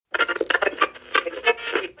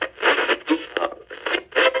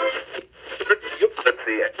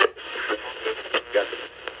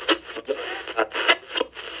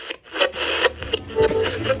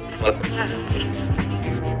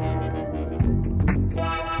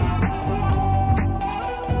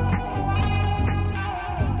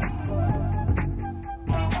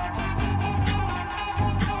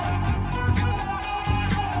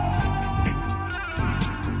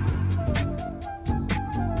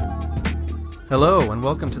Hello, and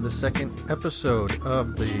welcome to the second episode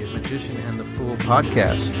of the Magician and the Fool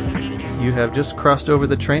podcast. You have just crossed over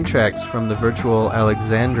the train tracks from the virtual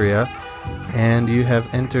Alexandria, and you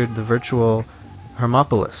have entered the virtual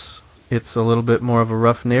Hermopolis. It's a little bit more of a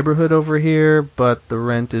rough neighborhood over here, but the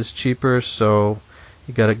rent is cheaper, so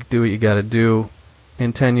you gotta do what you gotta do.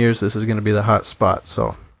 In 10 years, this is gonna be the hot spot,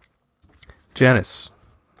 so. Janice,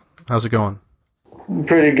 how's it going?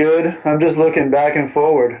 Pretty good. I'm just looking back and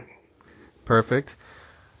forward. Perfect.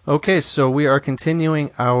 Okay, so we are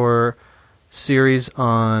continuing our series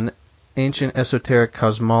on ancient esoteric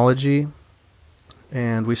cosmology,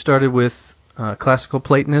 and we started with classical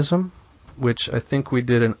Platonism, which I think we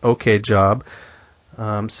did an okay job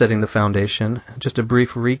setting the foundation. Just a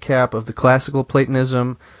brief recap of the classical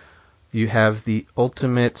Platonism. You have the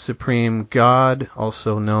ultimate supreme God,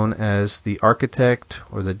 also known as the architect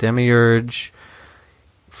or the demiurge.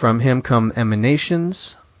 From him come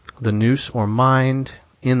emanations, the nous or mind.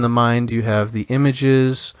 In the mind you have the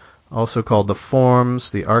images, also called the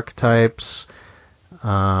forms, the archetypes,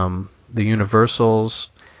 the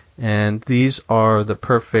universals, and these are the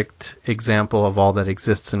perfect example of all that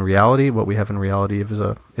exists in reality. What we have in reality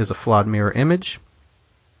is a flawed mirror image.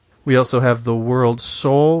 We also have the world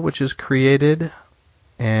soul, which is created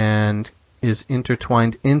and is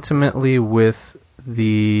intertwined intimately with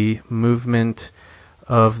the movement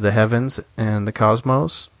of the heavens and the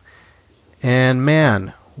cosmos. And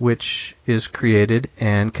man, which is created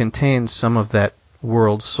and contains some of that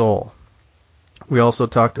world soul. We also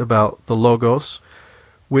talked about the Logos,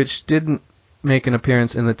 which didn't make an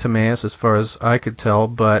appearance in the Timaeus as far as I could tell,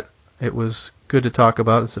 but it was good to talk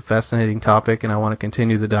about. It's a fascinating topic, and I want to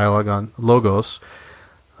continue the dialogue on Logos.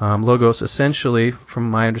 Logos, essentially, from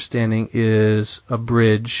my understanding, is a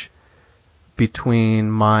bridge between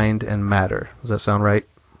mind and matter. Does that sound right?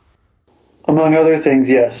 Among other things,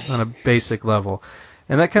 yes. On a basic level.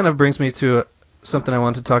 And that kind of brings me to something I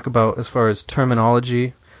want to talk about as far as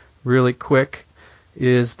terminology really quick,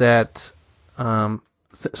 is that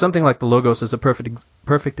something like the Logos is a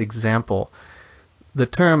perfect example. The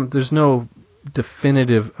term, there's no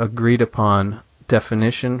definitive agreed upon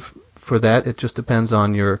definition for that. It just depends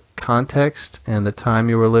on your context and the time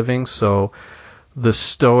you were living. So the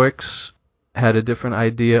Stoics had a different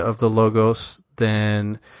idea of the Logos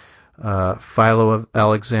than Philo of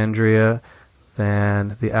Alexandria,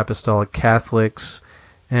 than the Apostolic Catholics,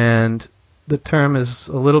 and the term is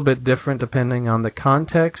a little bit different depending on the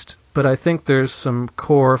context, but I think there's some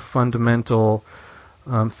core fundamental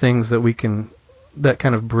things that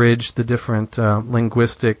kind of bridge the different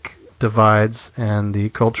linguistic divides and the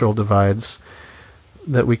cultural divides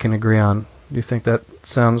that we can agree on. Do you think that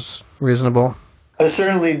sounds reasonable? I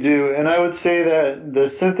certainly do, and I would say that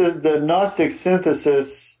the Gnostic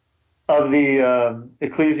synthesis of the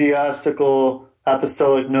ecclesiastical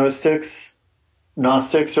apostolic Gnostics, I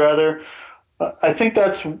think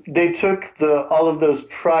they took all of those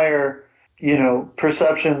prior,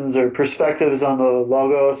 perceptions or perspectives on the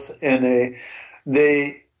Logos, and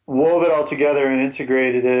they wove it all together and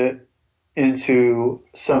integrated it into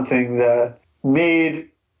something that made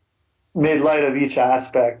light of each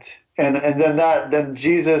aspect, and then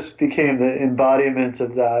Jesus became the embodiment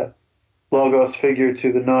of that Logos figure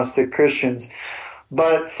to the Gnostic Christians.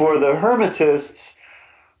 But for the Hermetists,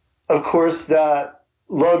 of course, that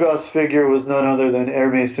Logos figure was none other than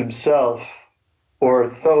Hermes himself, or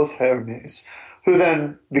Thoth Hermes, who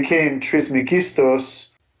then became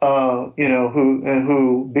Trismegistos,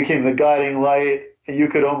 who became the guiding light. You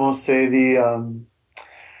could almost say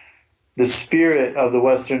the spirit of the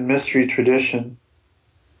Western mystery tradition.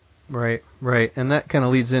 Right. And that kind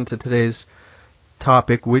of leads into today's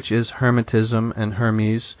topic, which is Hermetism and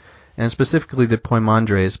Hermes, and specifically the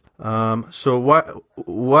Poimandres. So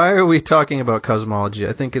why are we talking about cosmology?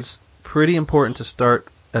 I think it's pretty important to start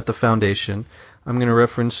at the foundation. I'm going to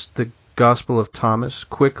reference the Gospel of Thomas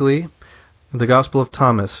quickly. The Gospel of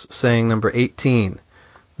Thomas, saying number 18.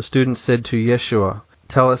 The student said to Yeshua,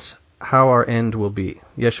 "Tell us how our end will be."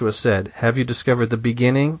 Yeshua said, "Have you discovered the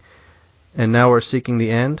beginning, and now are seeking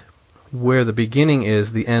the end? Where the beginning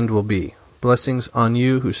is, the end will be. Blessings on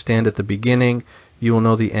you who stand at the beginning. You will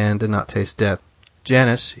know the end and not taste death."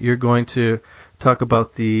 Janice, you're going to talk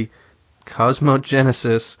about the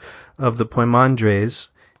cosmogenesis of the Poimandres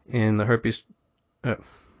in the herpes. in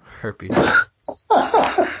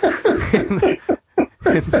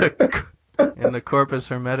the Corpus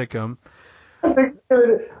Hermeticum.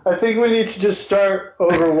 I think we need to just start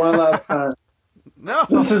over one last time. No.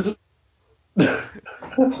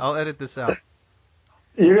 I'll edit this out.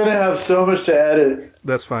 You're going to have so much to edit.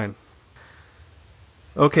 That's fine.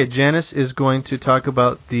 Okay, Janice is going to talk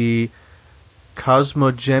about the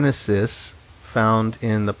cosmogenesis found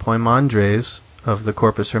in the Poimandres of the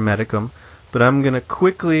Corpus Hermeticum, but I'm going to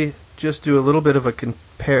quickly just do a little bit of a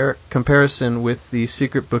comparison with the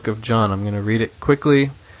Secret Book of John. I'm going to read it quickly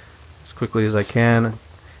as I can,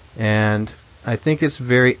 and I think it's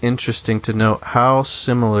very interesting to note how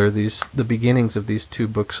similar the beginnings of these two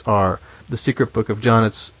books are. The Secret Book of John,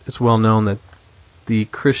 it's well known that the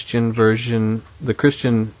Christian version, the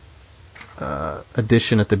Christian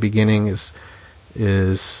edition at the beginning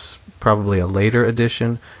is probably a later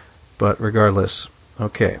edition, but regardless.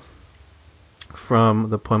 Okay. From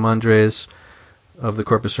the Poimandres of the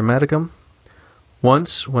Corpus Hermeticum.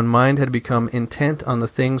 Once, when mind had become intent on the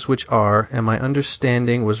things which are, and my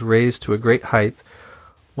understanding was raised to a great height,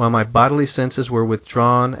 while my bodily senses were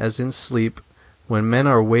withdrawn as in sleep, when men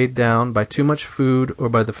are weighed down by too much food or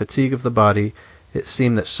by the fatigue of the body, it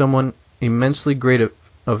seemed that someone immensely great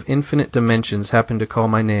of infinite dimensions happened to call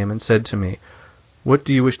my name and said to me, "What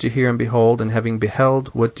do you wish to hear and behold? And having beheld,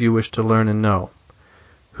 what do you wish to learn and know?"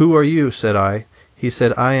 "Who are you?" said I. He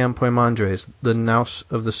said, "I am Poimandres, the Nous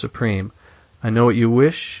of the Supreme. I know what you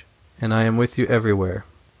wish, and I am with you everywhere."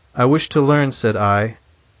 "I wish to learn," said I,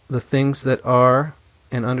 "the things that are,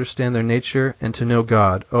 and understand their nature, and to know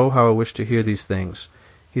God. Oh, how I wish to hear these things."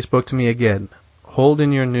 He spoke to me again. "Hold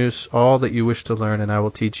in your nous all that you wish to learn, and I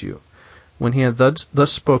will teach you." When he had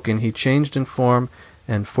thus spoken, he changed in form,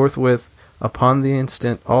 and forthwith, upon the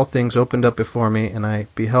instant, all things opened up before me, and I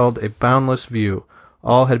beheld a boundless view.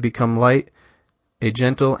 All had become light, a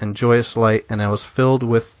gentle and joyous light, and I was filled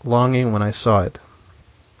with longing when I saw it.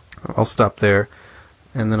 I'll stop there,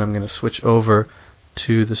 and then I'm going to switch over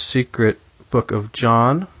to the Secret Book of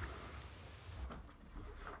John,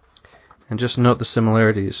 and just note the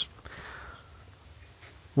similarities.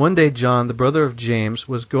 One day John, the brother of James,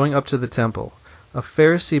 was going up to the temple. A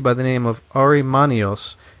Pharisee by the name of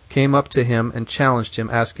Arimanios came up to him and challenged him,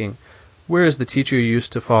 asking, "Where is the teacher you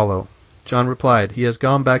used to follow?" John replied, "He has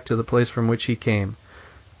gone back to the place from which he came."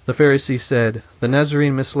 The Pharisee said, "The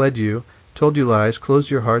Nazarene misled you, told you lies, closed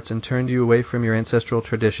your hearts, and turned you away from your ancestral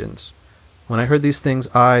traditions." When I heard these things,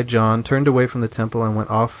 I, John, turned away from the temple and went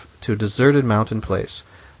off to a deserted mountain place.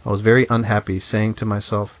 I was very unhappy, saying to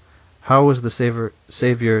myself, "How was the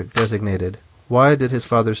Savior designated? Why did his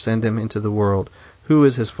Father send him into the world? Who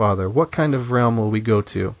is his Father? What kind of realm will we go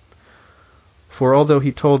to?" For although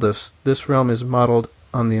he told us, this realm is modeled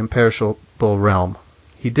on the imperishable realm,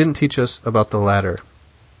 he didn't teach us about the latter.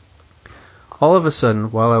 All of a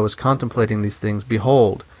sudden, while I was contemplating these things,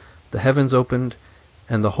 behold, the heavens opened,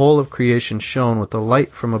 and the whole of creation shone with the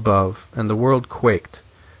light from above, and the world quaked.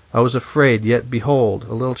 I was afraid, yet behold,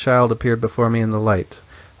 a little child appeared before me in the light.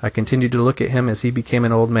 I continued to look at him as he became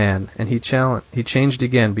an old man, and he changed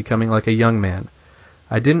again, becoming like a young man.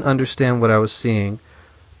 I didn't understand what I was seeing,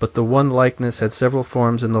 but the one likeness had several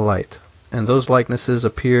forms in the light, and those likenesses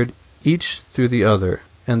appeared each through the other,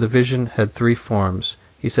 and the vision had three forms.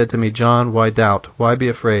 He said to me, "John, why doubt? Why be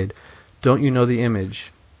afraid? Don't you know the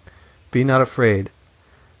image? Be not afraid.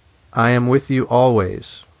 I am with you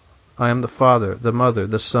always. I am the Father, the Mother,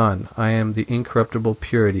 the Son. I am the incorruptible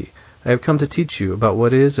purity. I have come to teach you about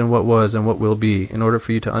what is and what was and what will be, in order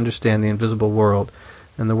for you to understand the invisible world,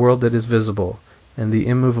 and the world that is visible, and the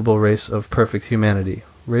immovable race of perfect humanity.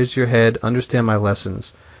 Raise your head, understand my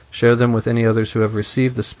lessons, share them with any others who have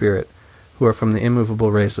received the Spirit, who are from the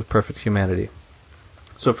immovable race of perfect humanity."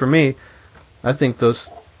 So for me, I think those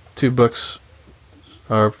two books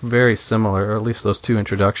are very similar, or at least those two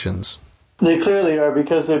introductions. They clearly are,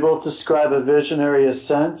 because they both describe a visionary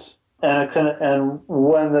ascent, and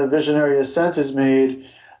when the visionary ascent is made,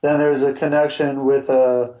 then there's a connection with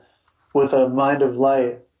a mind of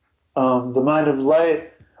light. The mind of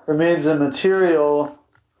light remains immaterial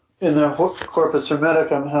in the Corpus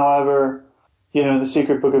Hermeticum. However, in the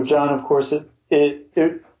Secret Book of John, of course,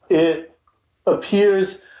 it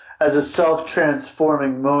appears as a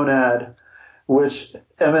self-transforming monad, which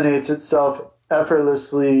emanates itself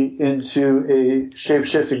effortlessly into a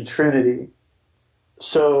shape-shifting trinity.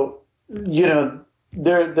 So,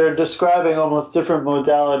 they're describing almost different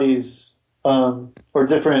modalities, or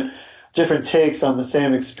different takes on the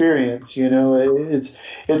same experience.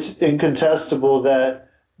 It's incontestable that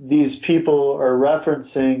these people are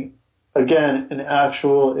referencing, again, an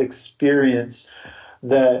actual experience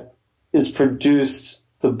that is produced,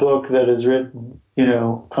 the book that is written,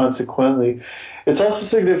 consequently. It's also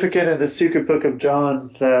significant in the Secret Book of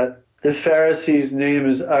John that the Pharisee's name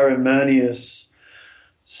is Arimanius.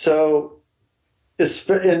 So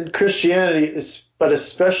in Christianity, but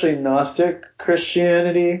especially Gnostic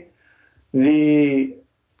Christianity, the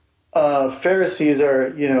Pharisees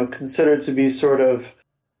are, considered to be sort of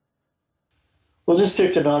we'll just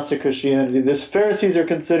stick to Gnostic Christianity. The Pharisees are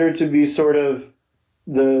considered to be sort of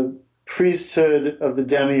the priesthood of the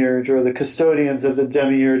demiurge, or the custodians of the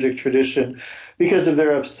demiurgic tradition, because of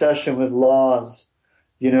their obsession with laws,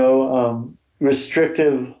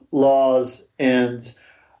 restrictive laws, and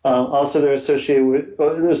also their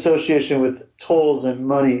association with tolls and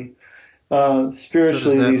money.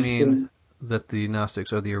 Spiritually, so does that mean that the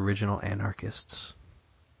Gnostics are the original anarchists?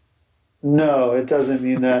 No, it doesn't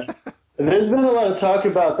mean that. There's been a lot of talk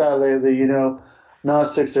about that lately.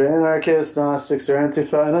 Gnostics are anarchists, Gnostics are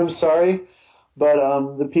Antifa, and I'm sorry,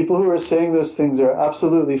 but the people who are saying those things are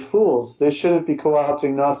absolutely fools. They shouldn't be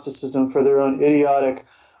co-opting Gnosticism for their own idiotic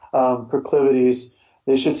proclivities.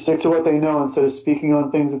 They should stick to what they know instead of speaking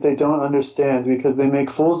on things that they don't understand, because they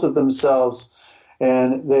make fools of themselves,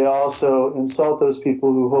 and they also insult those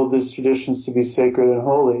people who hold these traditions to be sacred and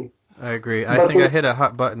holy. I agree. I think I hit a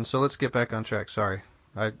hot button, so let's get back on track. Sorry.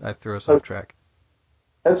 I threw us off track.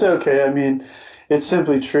 That's okay. I mean, it's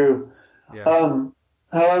simply true. Yeah.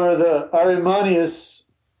 However, the Arimaneus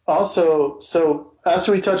also, so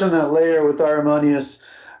after we touch on that layer with Arimaneus,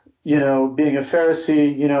 being a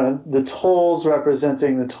Pharisee, the tolls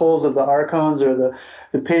representing the tolls of the archons, or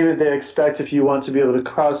the payment they expect if you want to be able to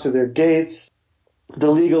cross through their gates,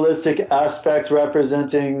 the legalistic aspect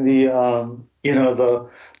representing the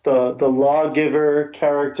lawgiver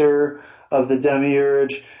character of the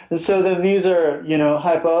demiurge. And so then these are,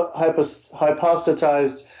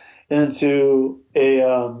 hypostatized into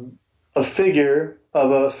a figure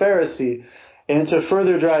of a Pharisee. And to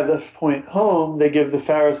further drive the point home, they give the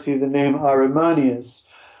Pharisee the name Arimaneus.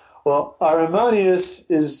 Well, Arimaneus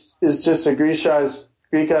is just a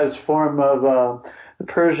Greekized form of the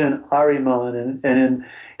Persian Ahriman, and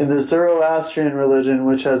in the Zoroastrian religion,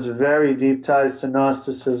 which has very deep ties to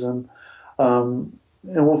Gnosticism,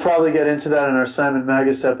 and we'll probably get into that in our Simon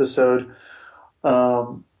Magus episode.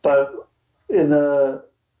 But in the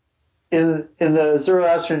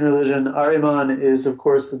Zoroastrian religion, Ahriman is, of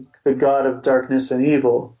course, the god of darkness and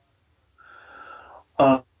evil.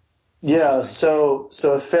 So a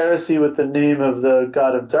Pharisee with the name of the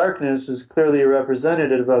god of darkness is clearly a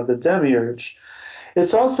representative of the demiurge.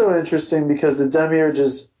 It's also interesting because the demiurge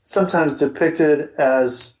is sometimes depicted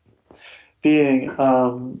as being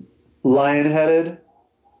lion-headed,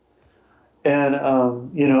 and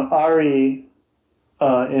Ari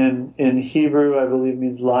in Hebrew, I believe,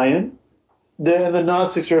 means lion. The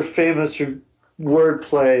Gnostics are famous for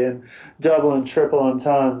wordplay and double and triple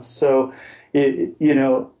entendres, so the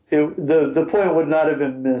point would not have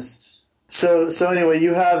been missed. So anyway,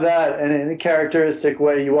 you have that, and in a characteristic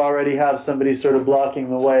way, you already have somebody sort of blocking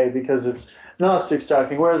the way because it's Gnostics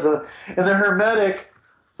talking. Whereas in the Hermetic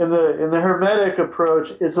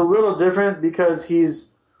approach, it's a little different because he's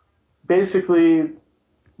basically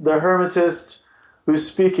the Hermetist who's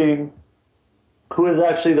speaking, who is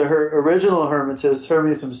actually the original Hermetist,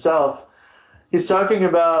 Hermes himself. He's talking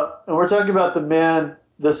about, and we're talking about the man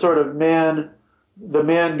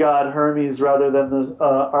god Hermes rather than the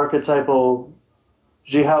archetypal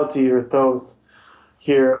Jihauti or Thoth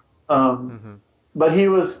here. But he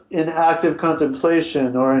was in active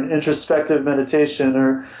contemplation or in introspective meditation,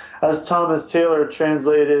 or as Thomas Taylor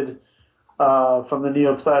translated from the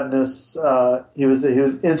Neoplatonists, he was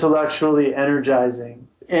intellectually energizing.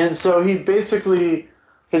 And so he basically,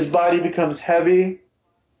 his body becomes heavy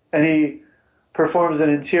and he performs an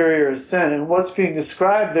interior ascent. And what's being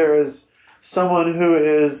described there is someone who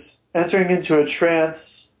is entering into a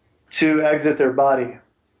trance to exit their body.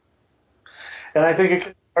 And I think it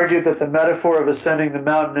could be argued that the metaphor of ascending the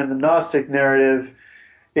mountain in the Gnostic narrative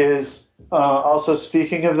is also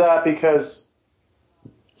speaking of that, because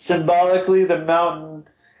symbolically the mountain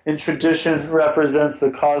in tradition represents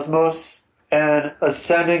the cosmos, and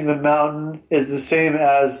ascending the mountain is the same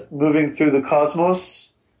as moving through the cosmos,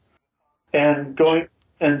 and to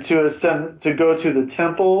go to the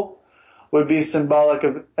temple would be symbolic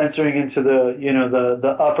of entering into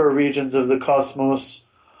the upper regions of the cosmos,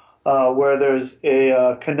 where there's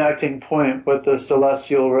a connecting point with the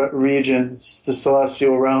celestial regions, the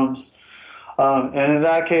celestial realms. And in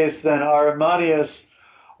that case, then Arimaneus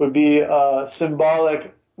would be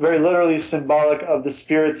symbolic, very literally symbolic of the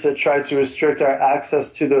spirits that try to restrict our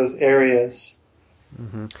access to those areas.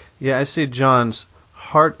 Mm-hmm. Yeah, I see John's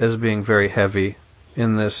heart as being very heavy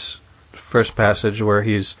in this first passage, where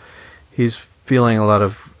he's feeling a lot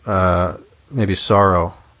of maybe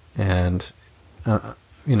sorrow and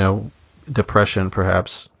depression,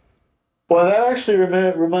 perhaps. Well, that actually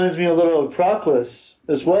reminds me a little of Proclus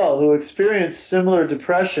as well, who experienced similar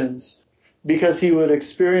depressions because he would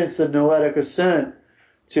experience the noetic ascent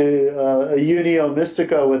a unio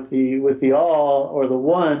mystica with the all or the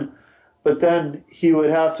one, but then he would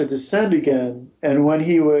have to descend again. And when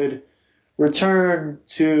he would return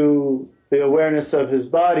to the awareness of his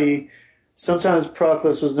body, sometimes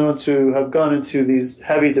Proclus was known to have gone into these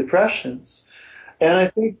heavy depressions. And I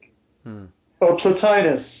think,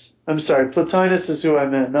 Plotinus. I'm sorry, Plotinus is who I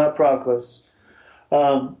meant, not Proclus.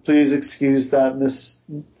 Please excuse that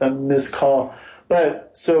miscall.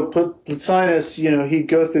 But so Plotinus, he'd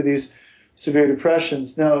go through these severe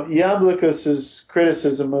depressions. Now, Iamblichus's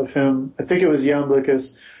criticism of him, I think it was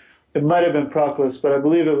Iamblichus, it might have been Proclus, but I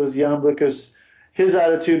believe it was Iamblichus. His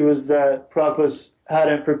attitude was that Proclus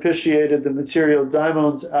hadn't propitiated the material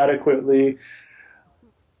daimons adequately.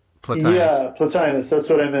 Plotinus. Yeah, Plotinus, that's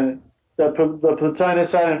what I meant. That the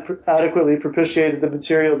Plotinus hadn't adequately propitiated the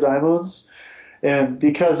material daimons, and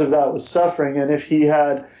because of that was suffering. And if he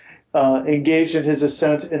had engaged in his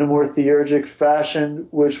ascent in a more theurgic fashion,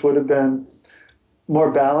 which would have been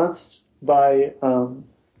more balanced by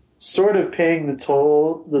sort of paying the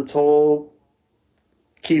toll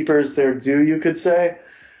keepers their due, you could say,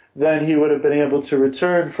 then he would have been able to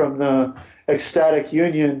return from the ecstatic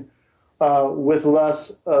union with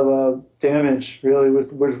less of a damage, really,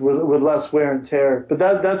 with less wear and tear. But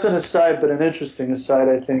that's an aside, but an interesting aside,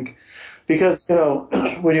 I think, because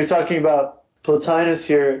when you're talking about Plotinus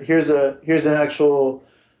here, here's an actual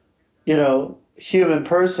human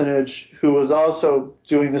personage who was also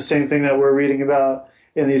doing the same thing that we're reading about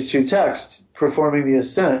in these two texts, performing the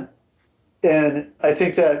ascent. And I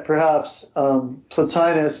think that perhaps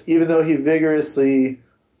Plotinus, even though he vigorously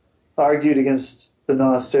argued against the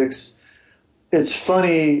Gnostics, it's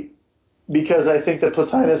funny because I think that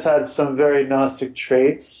Plotinus had some very Gnostic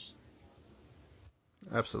traits.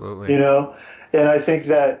 Absolutely. And I think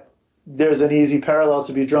that there's an easy parallel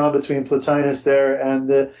to be drawn between Plotinus there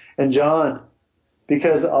and John,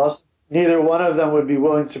 because also neither one of them would be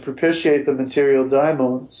willing to propitiate the material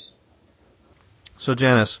daimons. So,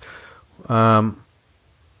 Janice,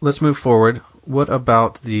 let's move forward. What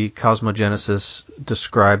about the cosmogenesis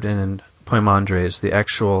described in Poimandres, the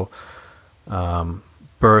actual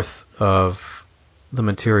birth of the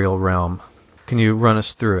material realm? Can you run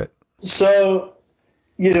us through it? So,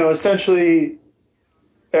 essentially,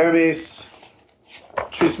 Hermes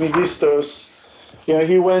Trismegistos,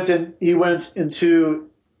 he went into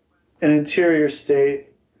an interior state.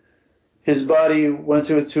 His body went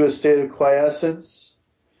into a state of quiescence.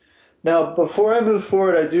 Now, before I move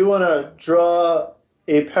forward, I do want to draw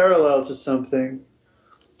a parallel to something.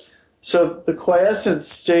 So the quiescent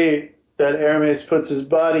state that Hermes puts his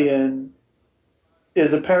body in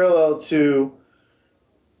is a parallel to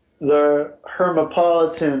the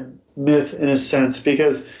Hermopolitan myth in a sense,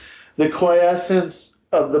 because the quiescence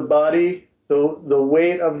of the body, the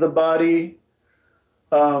weight of the body,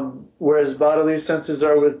 where his bodily senses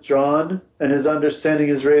are withdrawn and his understanding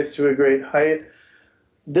is raised to a great height,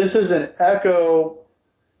 this is an echo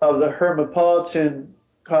of the Hermopolitan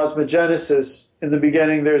cosmogenesis. In the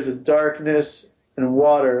beginning, there's a darkness and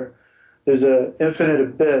water. There's an infinite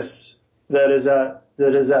abyss that is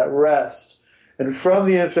at rest. And from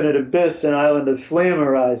the infinite abyss, an island of flame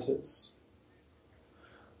arises.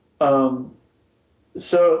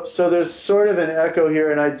 So there's sort of an echo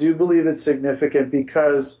here, and I do believe it's significant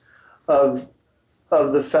because of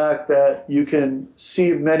the fact that you can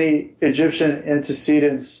see many Egyptian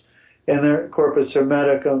antecedents in their corpus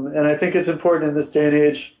hermeticum. And I think it's important in this day and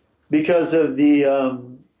age because of the,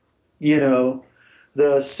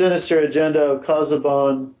 the sinister agenda of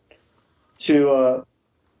Casaubon to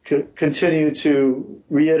continue to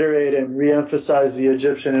reiterate and reemphasize the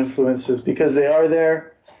Egyptian influences because they are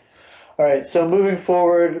there. All right, so moving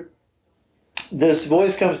forward, this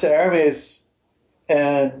voice comes to Hermes,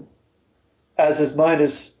 and as his mind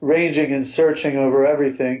is ranging and searching over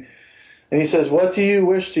everything, and he says, "What do you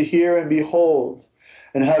wish to hear and behold?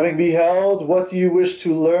 And having beheld, what do you wish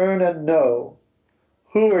to learn and know?"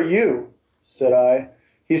 "Who are you?" said I.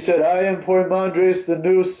 He said, "I am Poimandres, the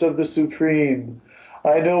Nous of the Supreme.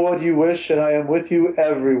 I know what you wish, and I am with you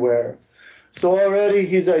everywhere." So already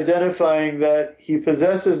he's identifying that he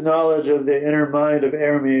possesses knowledge of the inner mind of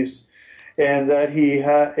Hermes and that he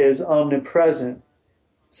is omnipresent.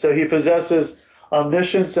 So he possesses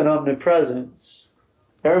omniscience and omnipresence.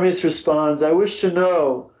 Hermes responds, "I wish to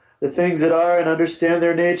know the things that are and understand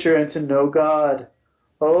their nature and to know God.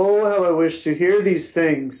 Oh, how I wish to hear these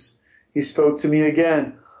things." He spoke to me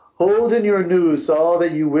again. "Hold in your nous all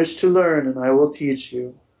that you wish to learn, and I will teach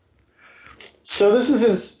you." So this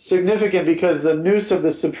is significant because the nous of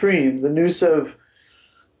the Supreme, the nous of,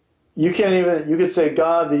 you could say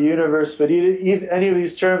God, the universe, but any of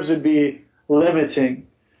these terms would be limiting.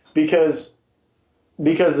 because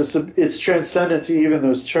it's transcendent to even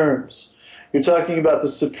those terms. You're talking about the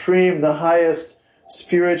supreme, the highest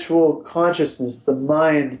spiritual consciousness, the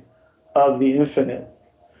mind of the infinite.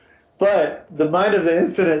 But the mind of the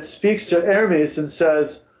infinite speaks to Hermes and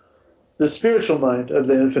says, the spiritual mind of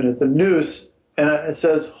the infinite, the nous, and it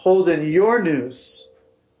says, hold in your nous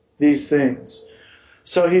these things.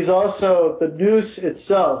 So he's also, the nous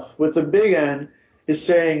itself, with the big N, is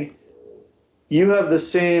saying, you have the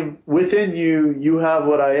same, within you, you have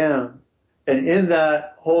what I am. And in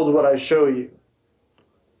that, hold what I show you.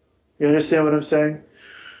 You understand what I'm saying?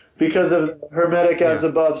 Because of Hermetic as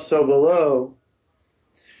above, so below,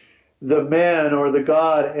 the man or the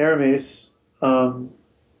god Hermes,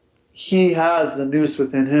 he has the nous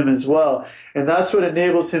within him as well. And that's what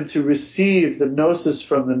enables him to receive the gnosis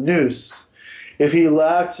from the nous. If he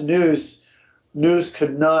lacked nous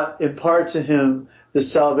could not impart to him the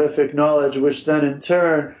salvific knowledge, which then in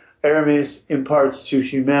turn Hermes imparts to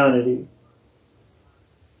humanity.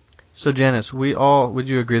 So Janice, would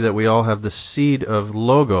you agree that we all have the seed of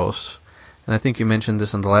Logos? And I think you mentioned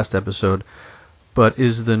this in the last episode, but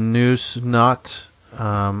is the nous not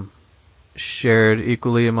shared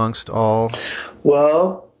equally amongst all?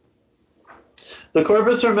 Well, the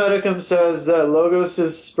Corpus Hermeticum says that Logos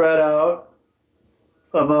is spread out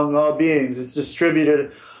among all beings. It's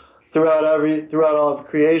distributed throughout all of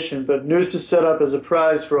creation, but nous is set up as a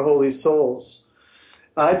prize for holy souls.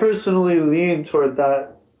 I personally lean toward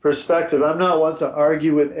that perspective. I'm not one to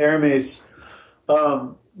argue with Hermes.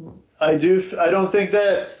 I don't think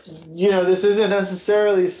that, this isn't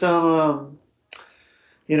necessarily some,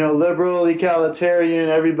 liberal egalitarian,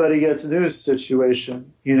 everybody gets nous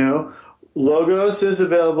situation, Logos is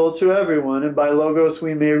available to everyone, and by Logos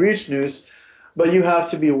we may reach nous, but you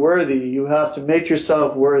have to be worthy. You have to make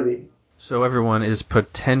yourself worthy. So everyone is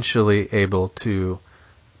potentially able to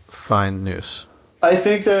find nous. I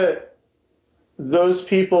think that those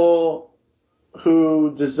people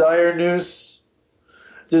who desire nous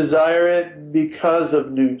desire it because of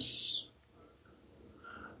nous.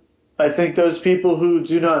 I think those people who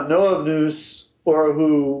do not know of nous, or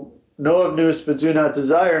who know of nous but do not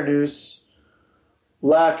desire nous,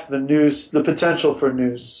 lack the nous, the potential for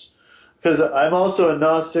nous. Because I'm also a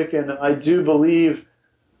Gnostic, and I don't believe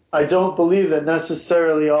that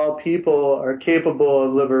necessarily all people are capable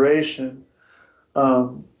of liberation.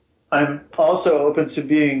 I'm also open to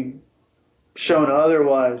being shown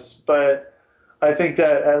otherwise, but I think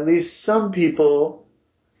that at least some people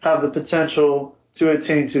have the potential to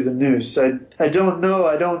attain to the nous. I don't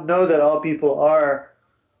know that all people are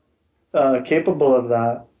capable of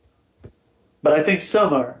that, but I think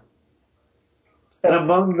some are. And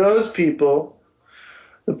among those people,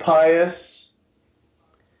 the pious,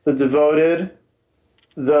 the devoted,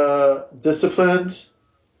 the disciplined,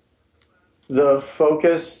 the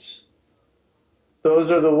focused,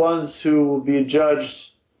 those are the ones who will be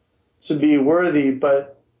judged to be worthy.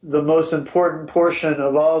 But the most important portion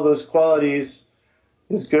of all those qualities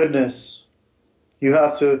is goodness. You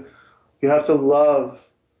have to love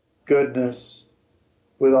goodness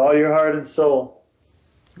with all your heart and soul.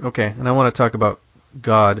 Okay, and I want to talk about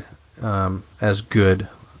God as good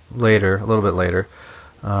a little bit later.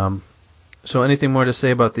 So anything more to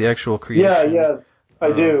say about the actual creation? Yeah,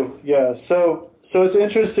 I do. Yeah. So it's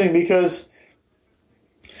interesting because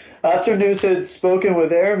after nous had spoken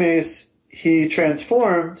with Hermes, he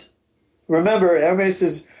transformed. Remember, Hermes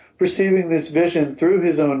is perceiving this vision through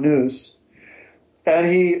his own nous, and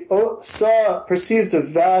he perceived a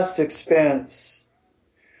vast expanse.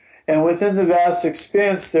 And within the vast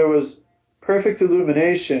expanse, there was perfect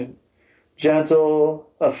illumination, gentle,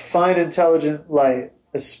 a fine, intelligent light,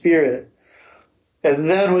 a spirit. And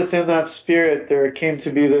then within that spirit, there came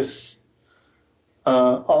to be this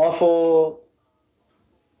awful,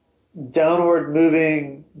 downward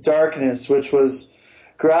moving darkness, which was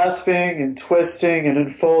grasping and twisting and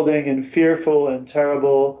unfolding and fearful and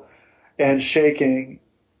terrible and shaking.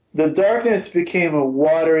 The darkness became a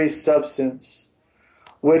watery substance,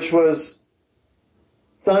 which was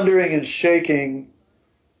thundering and shaking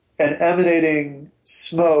and emanating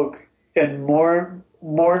smoke and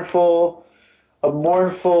mournful,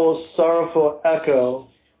 sorrowful echo.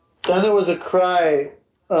 Then there was a cry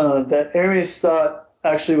that Hermes thought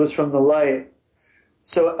actually was from the light.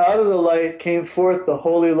 So out of the light came forth the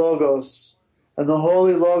Holy Logos, and the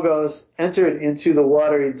Holy Logos entered into the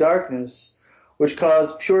watery darkness, which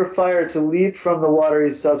caused pure fire to leap from the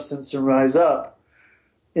watery substance and rise up.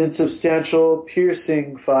 Insubstantial,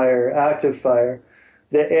 piercing fire, active fire.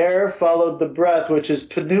 The air followed the breath, which is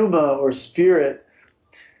pneuma or spirit,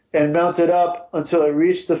 and mounted up until it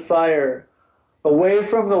reached the fire, away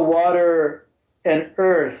from the water and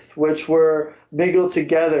earth, which were mingled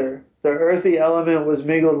together. The earthy element was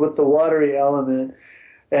mingled with the watery element,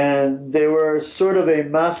 and they were sort of a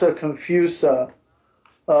massa confusa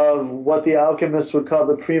of what the alchemists would call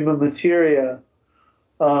the prima materia.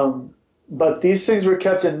 But these things were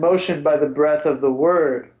kept in motion by the breath of the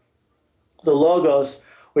word, the logos,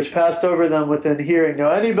 which passed over them within hearing.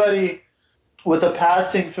 Now, anybody with a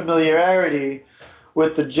passing familiarity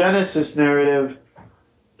with the Genesis narrative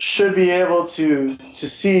should be able to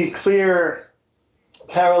see clear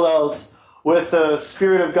parallels with the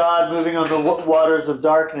Spirit of God moving on the waters of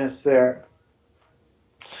darkness there.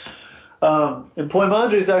 And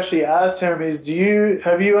Poimandres actually asked Hermes,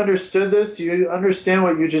 have you understood this? Do you understand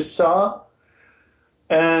what you just saw?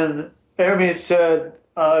 And Hermes said,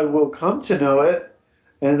 I will come to know it.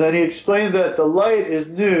 And then he explained that the light is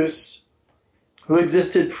Nous, who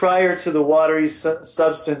existed prior to the watery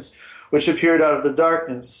substance which appeared out of the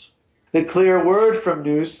darkness. The clear word from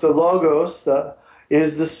Nous, the Logos,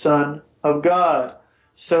 is the Son of God.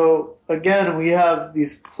 So again, we have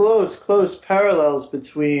these close parallels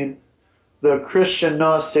between the Christian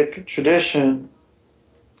Gnostic tradition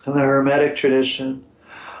and the Hermetic tradition.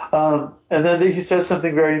 And then he says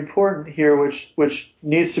something very important here, which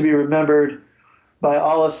needs to be remembered by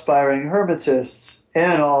all aspiring Hermetists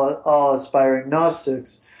and all aspiring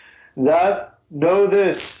Gnostics. That, know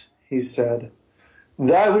this, he said,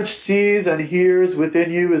 that which sees and hears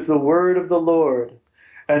within you is the word of the Lord,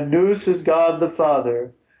 and Nous is God the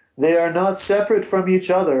Father. They are not separate from each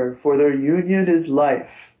other, for their union is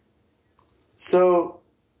life. So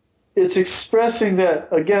it's expressing that,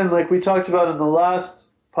 again, like we talked about in the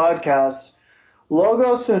last podcast,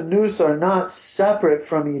 Logos and Nous are not separate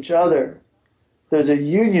from each other. There's a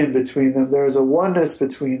union between them. There's a oneness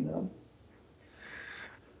between them.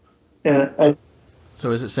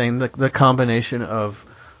 So is it saying that the combination of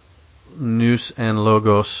Nous and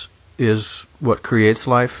Logos is what creates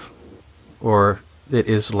life? Or it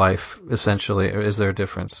is life, essentially? Or is there a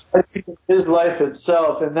difference? I think it is life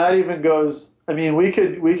itself. And that even goes, I mean, we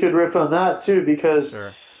could riff on that too, because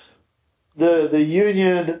Sure. the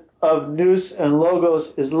union of Nous and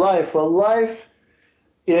Logos is life. Well, life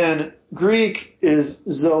in Greek is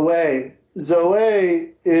Zoe.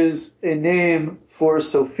 Zoe is a name for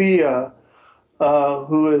Sophia,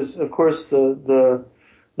 who is, of course, the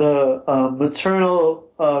maternal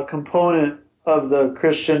component of the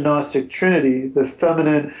Christian Gnostic Trinity. The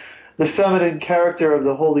feminine character of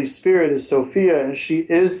the Holy Spirit is Sophia, and she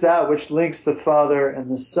is that which links the Father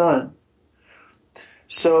and the Son.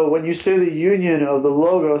 So when you say the union of the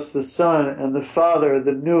Logos, the Son, and the Father,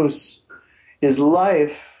 the Nous, is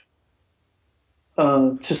life,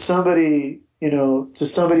 to somebody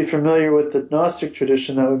familiar with the Gnostic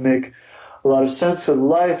tradition, that would make a lot of sense. So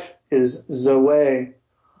life is Zoe,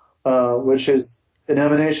 which is an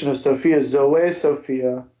emanation of Sophia, Zoe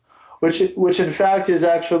Sophia, which in fact is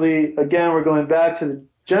actually, again, we're going back to the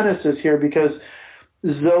Genesis here, because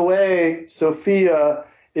Zoe Sophia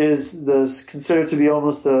is considered to be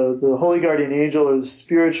almost the holy guardian angel, or the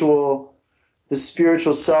spiritual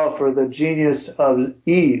self, or the genius of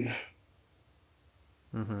Eve.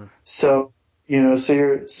 Mm-hmm. So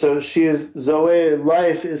she is Zoe.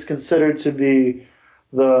 Life is considered to be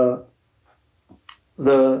the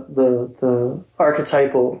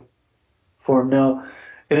archetypal form. Now,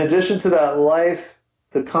 in addition to that, life,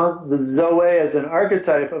 the Zoe as an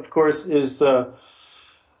archetype, of course, is the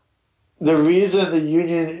reason the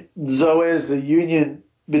union. Zoe is the union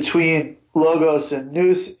between Logos and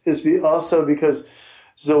Nous is also because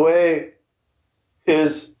Zoe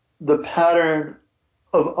is the pattern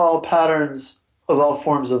of all patterns of all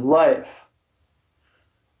forms of life.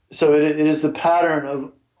 So it is the pattern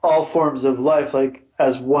of all forms of life, like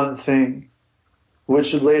as one thing,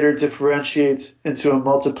 which later differentiates into a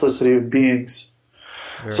multiplicity of beings.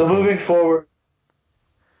 Very cool. Moving forward,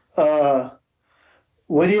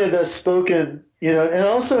 when he had thus spoken, and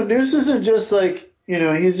also Nous isn't just like,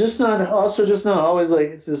 he's just not always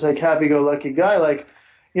like this like happy-go-lucky guy. Like,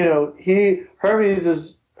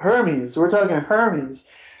 Hermes, we're talking Hermes,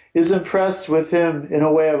 is impressed with him in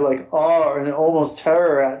a way of like awe and almost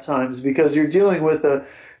terror at times, because you're dealing with a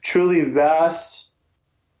truly vast,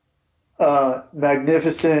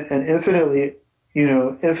 magnificent, and infinitely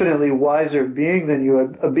wiser being than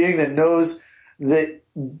you, a being that knows the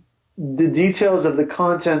details of the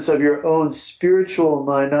contents of your own spiritual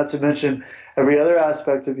mind, not to mention every other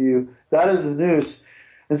aspect of you. That is the Nous.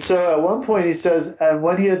 And so at one point he says, and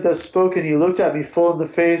when he had thus spoken, he looked at me full in the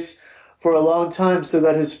face for a long time, so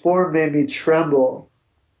that his form made me tremble,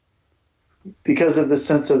 because of the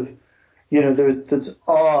sense of, there's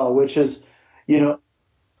awe, which is, You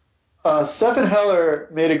know, Stephen Heller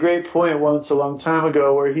made a great point once a long time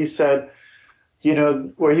ago where he said,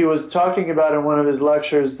 where he was talking about in one of his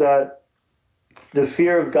lectures that the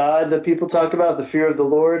fear of God that people talk about, the fear of the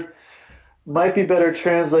Lord, might be better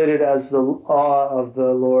translated as the awe of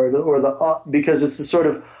the Lord, or the awe, because it's the sort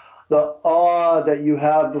of the awe that you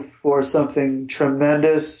have before something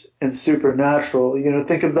tremendous and supernatural.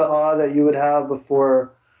 Think of the awe that you would have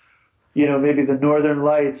before, maybe the Northern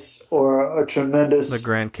Lights or a tremendous, the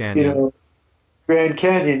Grand Canyon. Grand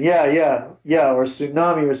Canyon, yeah, or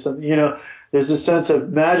tsunami or something. There's a sense of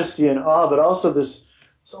majesty and awe, but also it's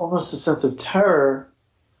almost a sense of terror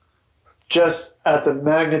just at the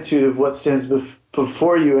magnitude of what stands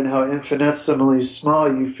before you and how infinitesimally small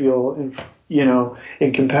you feel,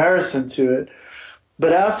 in comparison to it.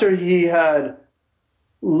 But after Nous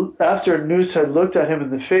had looked at him in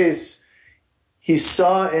the face, he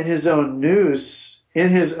saw in his own nous,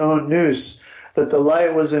 that the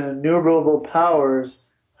light was in innumerable powers,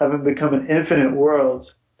 having become an infinite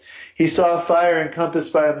world. He saw fire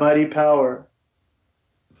encompassed by a mighty power,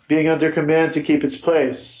 being under command to keep its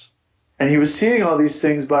place. And he was seeing all these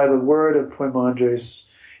things by the word of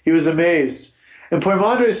Poimandres. He was amazed. And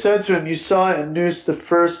Poimandres said to him, you saw in Nous the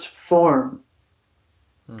first form,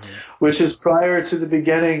 which is prior to the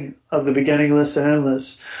beginning of the beginningless and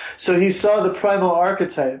endless. So he saw the primal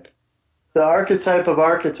archetype, the archetype of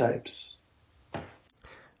archetypes.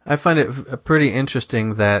 I find it pretty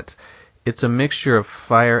interesting that it's a mixture of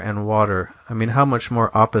fire and water. I mean, how much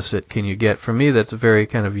more opposite can you get? For me, that's a very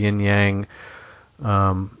kind of yin-yang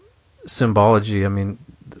symbology. I mean,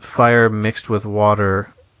 fire mixed with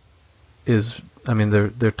water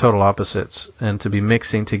they're total opposites. And to be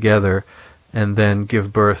mixing together and then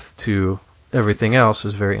give birth to everything else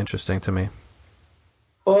is very interesting to me.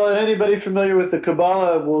 Well, and anybody familiar with the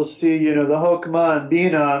Kabbalah will see, the Hokmah and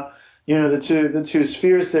Bina, the two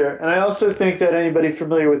spheres there. And I also think that anybody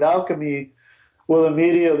familiar with alchemy will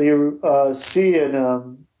immediately see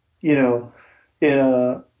in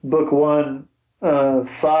book 1,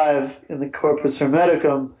 5 in the Corpus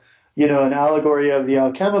Hermeticum, an allegory of the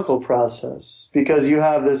alchemical process, because you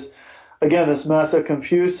have this massa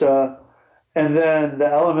confusa, and then the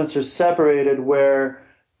elements are separated where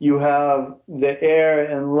you have the air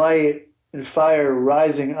and light and fire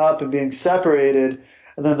rising up and being separated,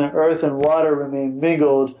 and then the earth and water remain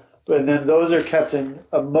mingled, and then those are kept in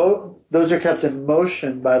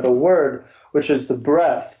motion by the word, which is the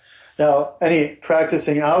breath. Now, any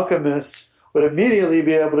practicing alchemist would immediately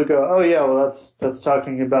be able to go, oh yeah, well that's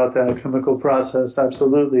talking about the alchemical process,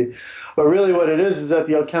 absolutely. But really what it is that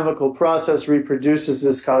the alchemical process reproduces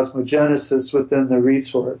this cosmogenesis within the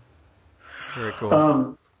retort. Very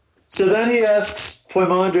cool. So then he asks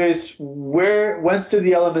Poimandres, whence did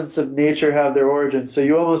the elements of nature have their origin? So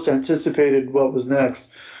you almost anticipated what was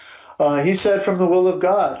next. He said, from the will of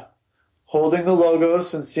God. Holding the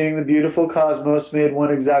Logos and seeing the beautiful cosmos made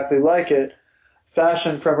one exactly like it,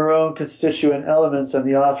 fashioned from her own constituent elements and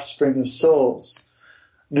the offspring of souls.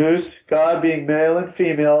 Nous, God being male and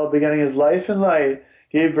female, beginning his life and light,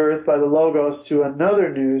 gave birth by the Logos to another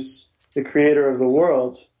Nous, the creator of the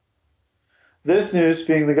world. This Nous,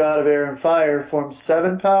 being the god of air and fire, forms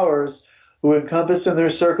 7 powers who encompass in their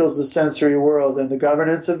circles the sensory world, and the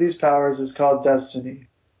governance of these powers is called destiny.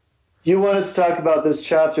 You wanted to talk about this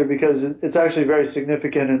chapter because it's actually very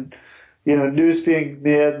significant, and Nous being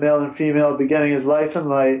male and female, beginning his life and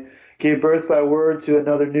light, gave birth by word to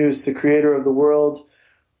another Nous, the creator of the world,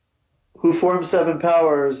 who forms 7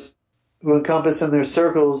 powers who encompass in their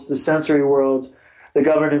circles the sensory world. The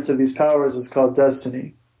governance of these powers is called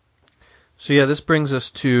destiny. So yeah, this brings us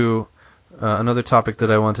to another topic that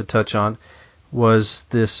I want to touch on, was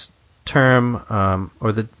this term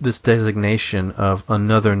this designation of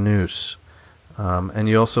another Nous. And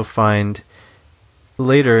you also find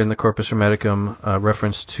later in the Corpus Hermeticum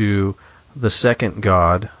reference to the second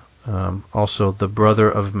god, also the brother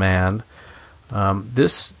of man.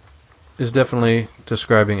 This is definitely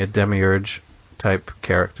describing a demiurge type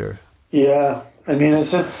character. Yeah, I mean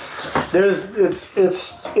it's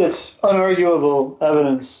unarguable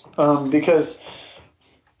evidence because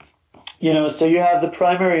so you have the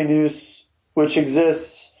primary Nous, which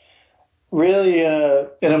exists really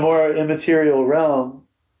in a more immaterial realm,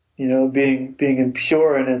 being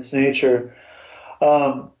impure in its nature.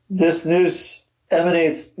 This Nous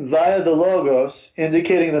emanates via the Logos,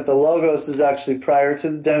 indicating that the Logos is actually prior to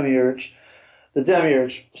the demiurge.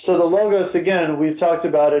 So the Logos, again, we've talked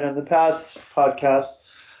about it in the past podcast.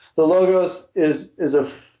 The Logos is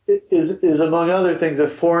among other things a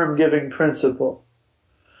form-giving principle.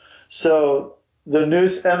 So the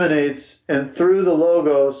Nous emanates, and through the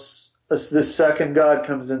Logos, this second God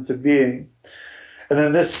comes into being. And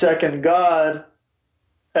then this second God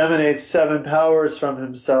emanates 7 powers from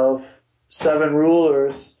himself, 7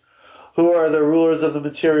 rulers, who are the rulers of the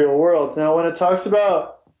material world. Now, when it talks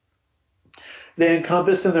about they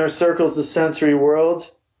encompass in their circles the sensory world,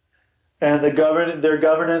 and their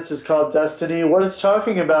governance is called destiny, what it's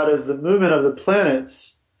talking about is the movement of the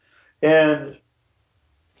planets and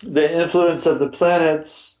the influence of the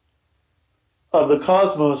planets of the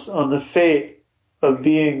cosmos on the fate of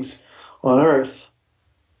beings on Earth.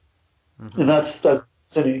 Mm-hmm. And that's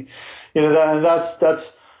destiny.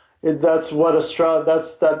 That's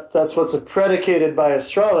what's predicated by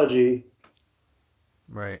astrology.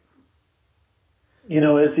 Right.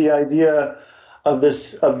 Is the idea of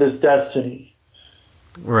this destiny.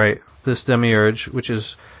 Right. This demiurge, which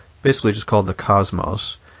is basically just called the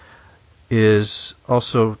cosmos, is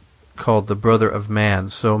also called the brother of man.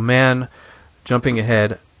 So man, jumping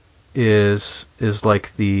ahead, is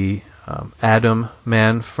like the Adam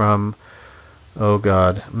man from, oh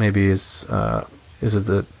God, maybe is it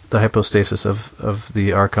the hypostasis of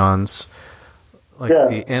the archons, like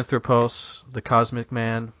the anthropos, the cosmic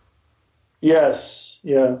man. Yes,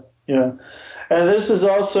 yeah. And this is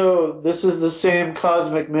the same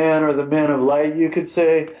cosmic man, or the man of light, you could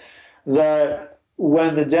say, that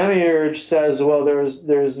when the demiurge says, well,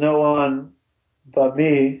 there's no one but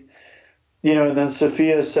me, and then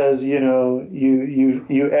Sophia says, you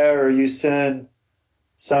err, you sin,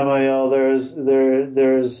 Samael, there's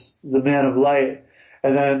the man of light.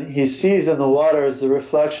 And then he sees in the water as the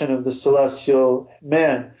reflection of the celestial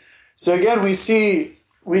man. So again, we see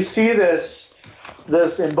this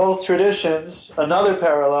in both traditions. Another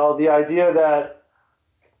parallel, the idea that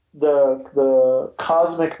the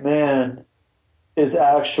cosmic man is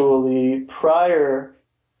actually prior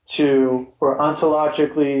to, or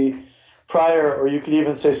ontologically prior, or you could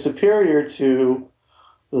even say superior to,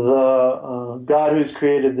 the God who's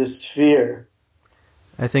created this sphere.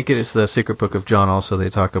 I think it is the Secret Book of John also. They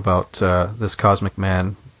talk about this cosmic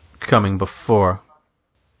man coming before.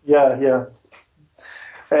 Yeah.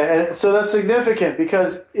 And so that's significant,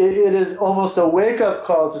 because it is almost a wake-up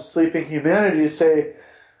call to sleeping humanity to say,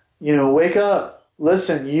 wake up.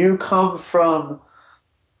 Listen, you come from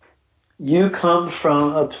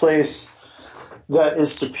a place that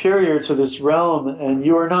is superior to this realm, and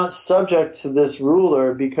you are not subject to this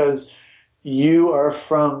ruler because you are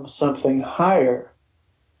from something higher.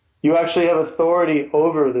 You actually have authority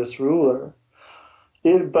over this ruler.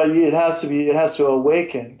 But it has to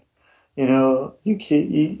awaken. That's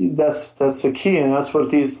the key, and that's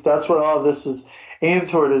what all of this is aimed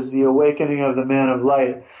toward, is the awakening of the man of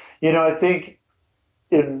light. I think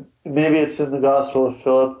maybe it's in the Gospel of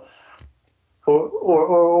Philip,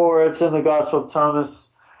 or it's in the Gospel of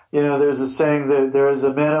Thomas. There's a saying that there is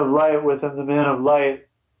a man of light within the man of light,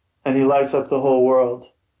 and he lights up the whole world.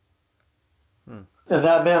 And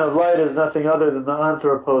that man of light is nothing other than the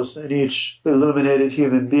anthropos in each illuminated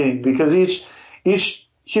human being, because each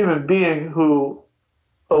human being who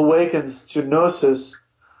awakens to gnosis,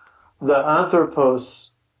 the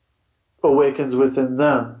anthropos awakens within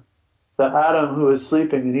them. The Adam who is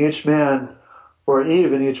sleeping in each man, or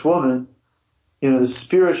Eve in each woman, the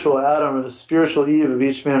spiritual Adam or the spiritual Eve of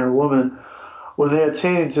each man or woman, when they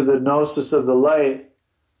attain to the gnosis of the light,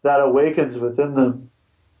 that awakens within them.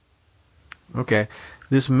 Okay.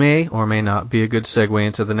 This may or may not be a good segue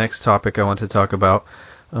into the next topic I want to talk about.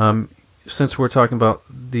 Since we're talking about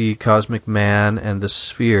the cosmic man and the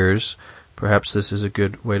spheres, perhaps this is a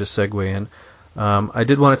good way to segue in. I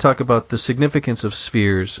did want to talk about the significance of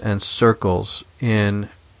spheres and circles in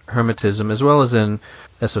Hermetism, as well as in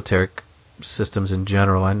esoteric systems in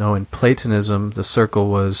general. I know in Platonism, the circle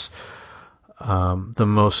was the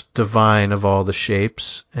most divine of all the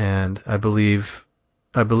shapes, and I believe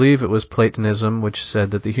it was Platonism which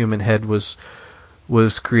said that the human head was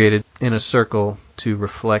created in a circle to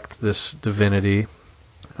reflect this divinity.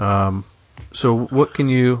 So what can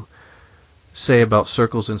you say about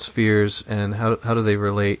circles and spheres, and how do they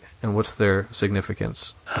relate, and what's their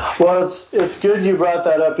significance? Well, it's good you brought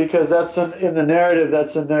that up, because that's in the narrative.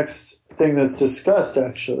 That's the next thing that's discussed,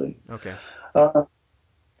 actually. Okay.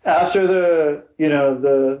 After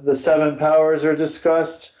the 7 powers are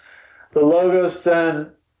discussed, the Logos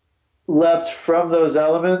then leapt from those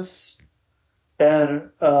elements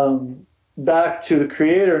and back to the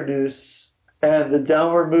creator nous, and the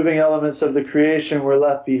downward moving elements of the creation were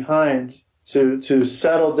left behind to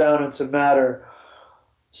settle down into matter.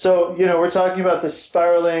 So, we're talking about this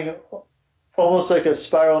spiraling, almost like a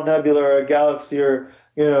spiral nebula or a galaxy, or,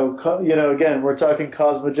 again, we're talking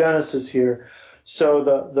cosmogenesis here.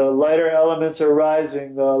 So the lighter elements are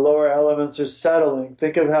rising, the lower elements are settling.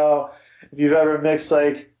 Think of how, if you've ever mixed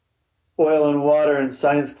like oil and water in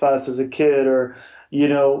science class as a kid, or,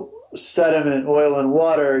 sediment, oil and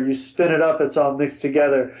water, you spin it up, it's all mixed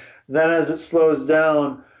together. Then as it slows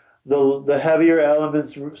down, the heavier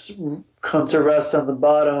elements come to rest on the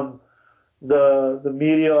bottom, the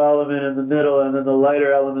medial element in the middle, and then the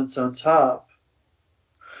lighter elements on top.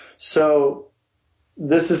 So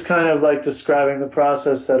this is kind of like describing the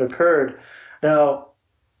process that occurred. Now,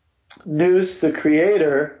 Nous, the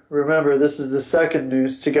creator, remember this is the second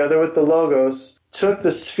Nous, together with the Logos, took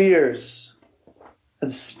the spheres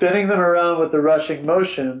and spinning them around with the rushing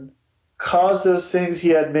motion, caused those things he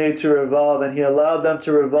had made to revolve, and he allowed them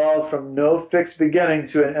to revolve from no fixed beginning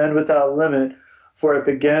to an end without limit, for it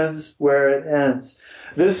begins where it ends.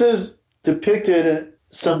 This is depicted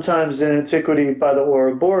sometimes in antiquity by the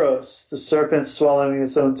Ouroboros, the serpent swallowing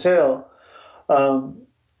its own tail.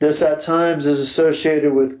 This at times is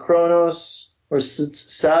associated with Kronos or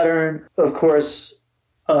Saturn, of course,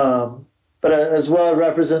 but as well it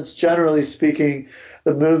represents, generally speaking,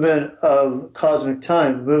 the movement of cosmic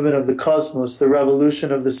time, the movement of the cosmos, the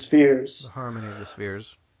revolution of the spheres. The harmony of the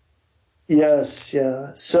spheres. Yes,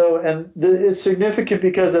 yeah. So, and it's significant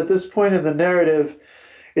because at this point in the narrative,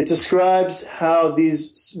 it describes how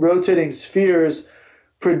these rotating spheres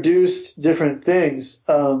produced different things.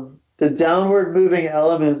 The downward moving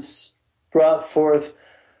elements brought forth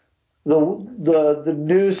the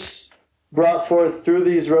Nous brought forth through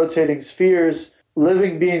these rotating spheres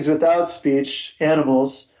living beings without speech,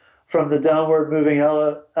 animals, from the downward moving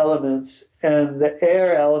elements, and the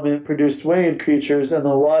air element produced winged creatures, and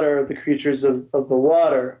the water the creatures of the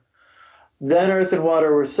water. Then earth and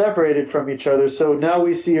water were separated from each other, so now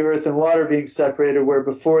we see earth and water being separated where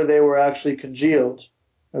before they were actually congealed.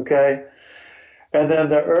 Okay? And then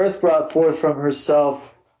the earth brought forth from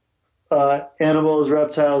herself animals,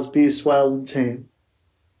 reptiles, beasts, wild and tame.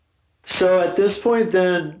 So at this point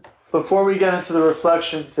then, before we get into the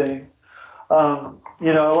reflection thing, I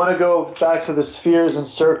want to go back to the spheres and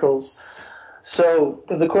circles. So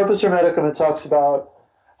in the Corpus Hermeticum, it talks about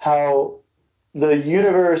how the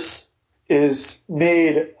universe is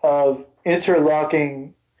made of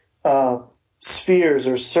interlocking spheres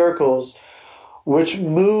or circles which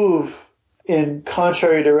move in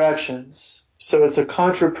contrary directions. So it's a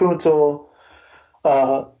contrapuntal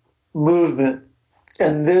movement,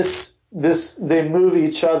 and they move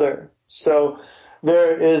each other. So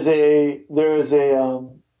there is a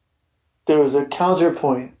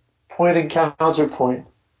counterpoint, point and counterpoint.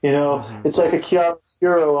 It's like a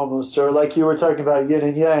chiaroscuro almost, or like you were talking about yin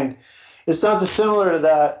and yang. It's not dissimilar to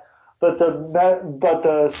that, but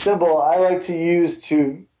the symbol I like to use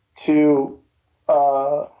to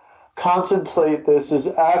contemplate this is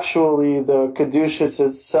actually the caduceus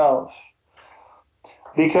itself,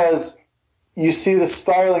 because you see the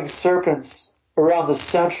spiraling serpents around the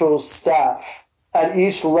central staff. At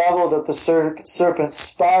each level that the serpents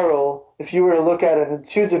spiral, if you were to look at it in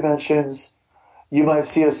 2 dimensions, you might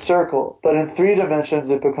see a circle, but in 3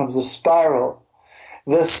 dimensions it becomes a spiral.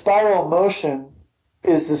 The spiral motion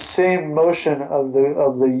is the same motion of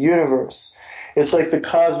the universe. It's like the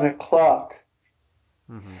cosmic clock.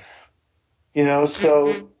 Mm-hmm.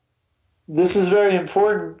 So this is a very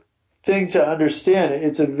important thing to understand.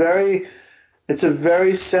 It's a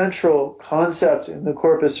very central concept in the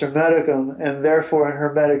Corpus Hermeticum, and therefore in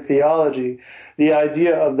Hermetic theology, the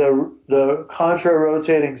idea of the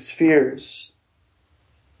contra-rotating spheres.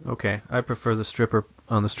 Okay, I prefer the stripper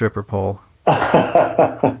pole.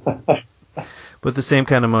 But the same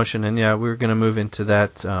kind of motion, and yeah, we're going to move into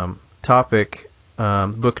that topic,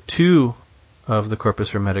 book 2 of the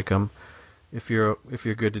Corpus Hermeticum, if you're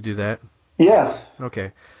good to do that. Yeah.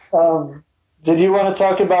 Okay. Did you want to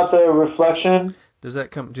talk about the reflection? Do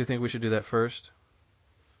you think we should do that first?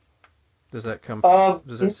 Does that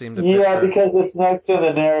seem to fit? Yeah, because it's next to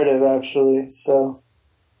the narrative, actually. So.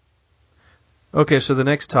 Okay, so the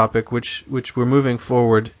next topic, which we're moving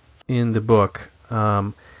forward in the book,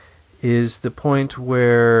 is the point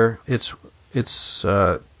where it's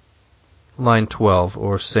line 12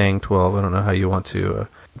 or saying 12. I don't know how you want to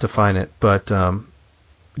define it, but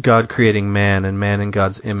God creating man and man in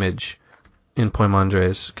God's image in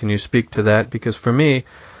Poimandres. Can you speak to that? Because for me,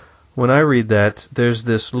 when I read that, there's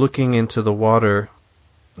this looking into the water,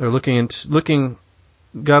 or God looking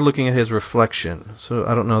at his reflection. So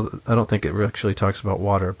I don't think it actually talks about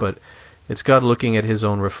water, but it's God looking at his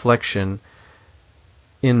own reflection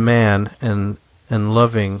in man and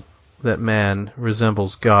loving that man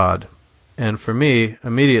resembles God. And for me,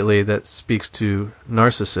 immediately that speaks to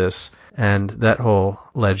Narcissus and that whole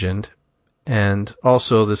legend. and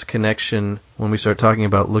also this connection when we start talking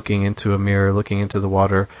about looking into a mirror, looking into the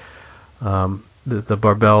water, the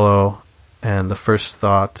barbello and the first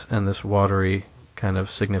thought and this watery kind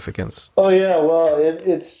of significance. Oh yeah, well,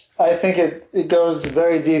 I think it goes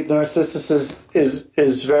very deep. Narcissus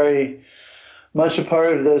is very much a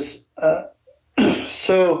part of this.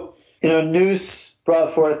 So Nous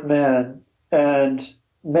brought forth man, and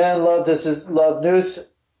man loved Nous,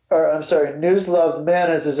 or I'm sorry, Nous loved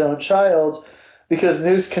man as his own child, because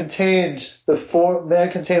Nous contained the form.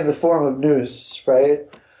 Man contained the form of Nous, right?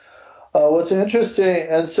 What's interesting,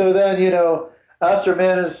 and so then after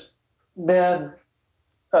man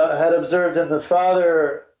had observed in the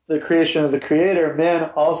Father the creation of the Creator,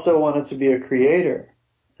 man also wanted to be a creator.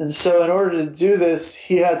 And so in order to do this,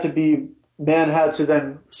 man had to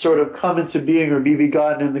then sort of come into being or be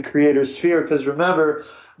begotten in the Creator sphere, because remember,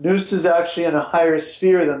 Nous is actually in a higher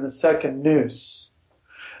sphere than the second Nous.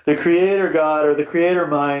 The Creator God or the Creator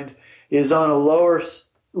mind is on a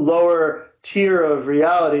lower tier of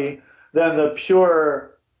reality than the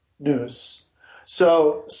pure Nous.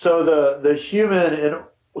 So the human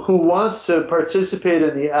who wants to participate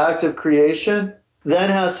in the act of creation then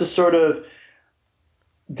has to sort of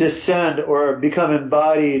descend or become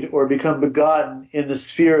embodied or become begotten in the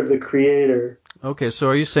sphere of the Creator. Okay, so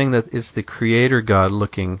are you saying that it's the Creator God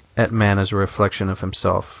looking at man as a reflection of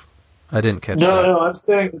himself? I didn't catch that. No, I'm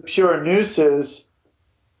saying the pure Nous is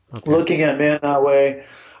looking at man that way,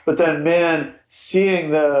 but then man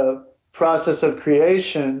seeing the process of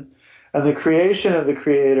creation and the creation of the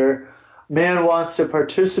Creator, man wants to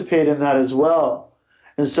participate in that as well.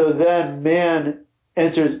 And so then man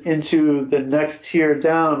enters into the next tier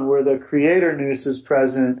down where the Creator Nous is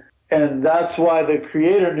present. And that's why the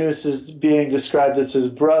Creator Nous is being described as his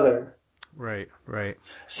brother. Right.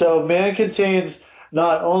 So man contains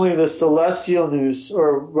not only the celestial Nous,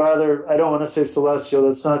 or rather, I don't want to say celestial,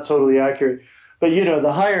 that's not totally accurate, but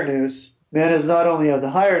the higher Nous. Man is not only of the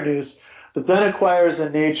higher Nous, but then acquires a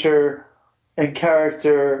nature and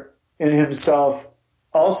character in himself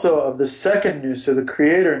also of the second Nous, or the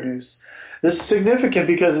Creator Nous. This is significant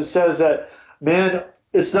because it says that man,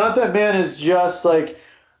 it's not that man is just like,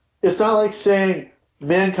 it's not like saying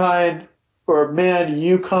mankind or man,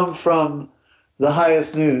 you come from the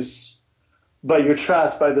highest Nous, but you're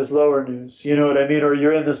trapped by this lower Nous. You know what I mean? Or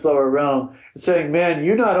you're in this lower realm. It's saying, man,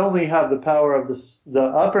 you not only have the power of the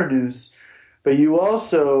upper Nous, but you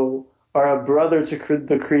also are a brother to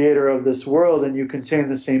the Creator of this world, and you contain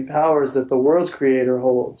the same powers that the world Creator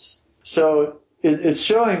holds. So it's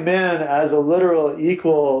showing man as a literal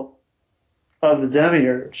equal of the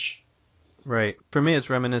demiurge. Right. For me, it's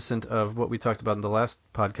reminiscent of what we talked about in the last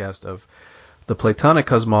podcast of the Platonic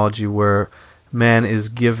cosmology, where man is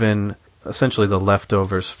given essentially the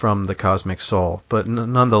leftovers from the cosmic soul, but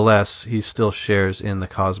nonetheless, he still shares in the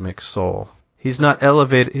cosmic soul. He's not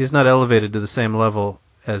elevated to the same level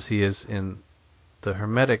as he is in the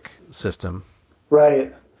Hermetic system.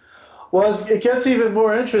 Right. Well, it gets even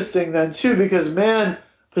more interesting then, too, because man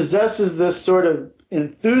possesses this sort of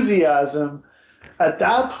enthusiasm at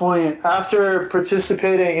that point. After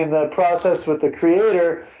participating in the process with the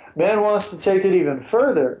Creator, man wants to take it even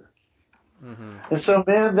further. Mm-hmm. And so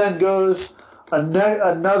man then goes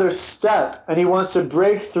another step, and he wants to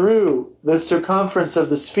break through the circumference of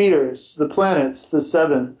the spheres, the planets, the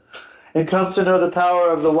seven, and come to know the power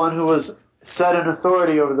of the one who was set in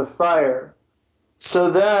authority over the fire.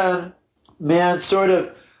 So then man sort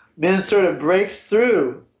of breaks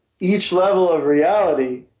through each level of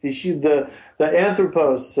reality. The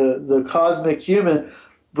anthropos, the cosmic human,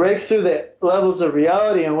 breaks through the levels of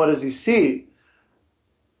reality, and what does he see?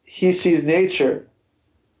 He sees nature,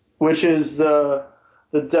 which is the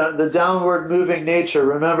downward moving nature.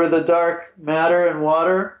 Remember the dark matter and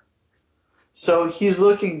water? So he's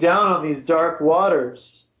looking down on these dark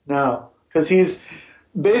waters now, because he's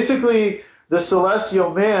basically, the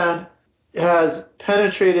celestial man has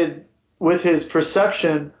penetrated with his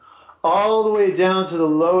perception all the way down to the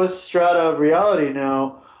lowest strata of reality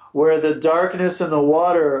now, where the darkness and the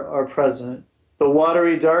water are present, the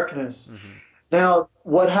watery darkness. Mm-hmm. Now,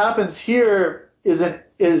 what happens here is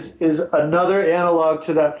another analog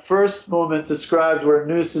to that first moment described where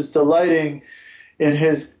Nous is delighting in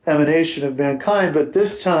his emanation of mankind, but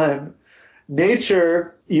this time,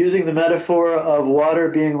 nature, using the metaphor of water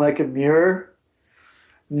being like a mirror,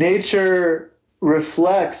 nature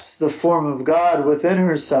reflects the form of God within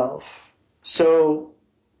herself. So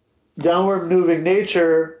downward moving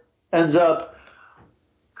nature ends up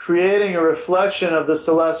creating a reflection of the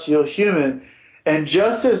celestial human. And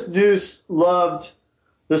just as Nous loved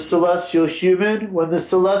the celestial human, when the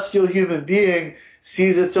celestial human being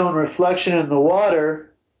sees its own reflection in the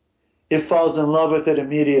water, it falls in love with it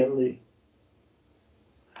immediately.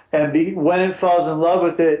 And when it falls in love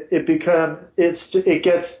with it, it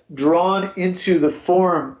gets drawn into the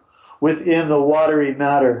form within the watery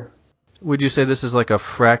matter. Would you say this is like a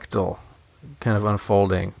fractal kind of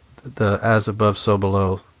unfolding, the as above, so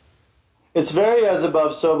below? It's very as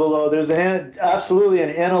above, so below. There's absolutely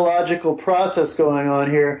an analogical process going on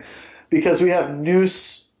here, because we have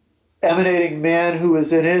Nous emanating man who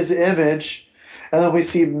is in his image, and then we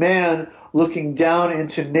see man looking down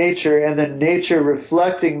into nature, and then nature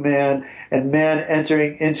reflecting man, and man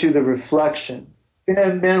entering into the reflection.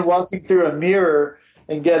 And man walking through a mirror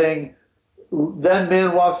and then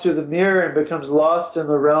man walks through the mirror and becomes lost in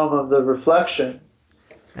the realm of the reflection.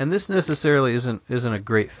 And this necessarily isn't a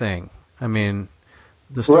great thing. I mean,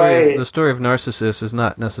 the story of Narcissus is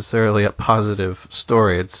not necessarily a positive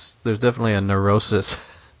story. There's definitely a neurosis.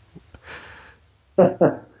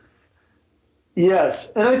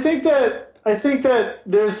 Yes, and I think that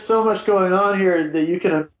there's so much going on here that you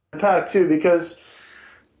can unpack too, because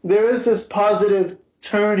there is this positive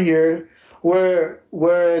turn here where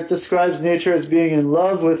it describes nature as being in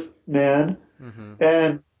love with man,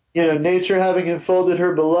 and nature having enfolded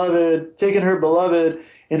her beloved, taken her beloved,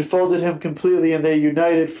 enfolded him completely, and they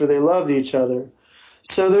united, for they loved each other.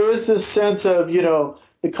 So there is this sense of,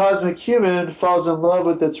 the cosmic human falls in love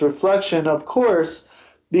with its reflection, of course,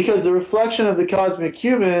 because the reflection of the cosmic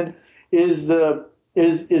human is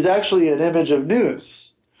actually an image of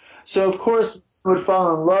Nous. So of course he would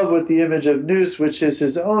fall in love with the image of Nous, which is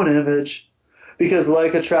his own image, because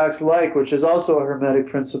like attracts like, which is also a Hermetic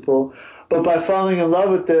principle. But by falling in love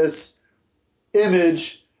with this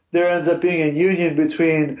image, there ends up being a union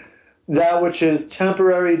between that which is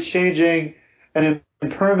temporary, changing, and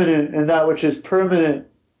impermanent, and that which is permanent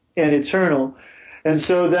and eternal. And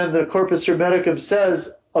so then the Corpus Hermeticum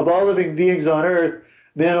says, of all living beings on earth,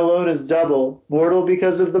 man alone is double, mortal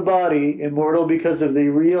because of the body, immortal because of the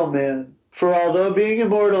real man. For although being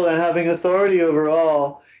immortal and having authority over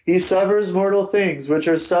all, he suffers mortal things which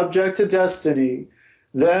are subject to destiny.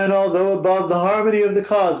 Then, although above the harmony of the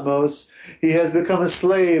cosmos, he has become a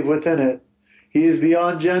slave within it. He is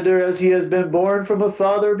beyond gender, as he has been born from a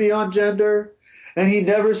father beyond gender, and he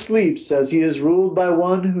never sleeps, as he is ruled by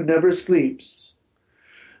one who never sleeps.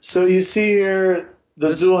 So you see here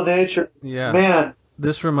the dual nature. Yeah. Man.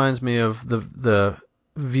 This reminds me of the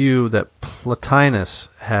view that Plotinus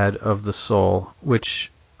had of the soul,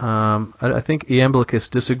 which I think Iamblichus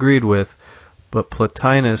disagreed with, but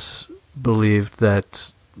Plotinus believed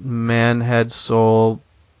that man had soul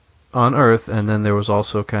on earth, and then there was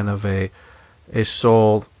also kind of a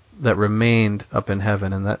soul that remained up in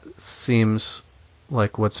heaven, and that seems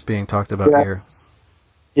like what's being talked about here.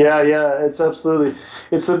 Yeah, it's absolutely.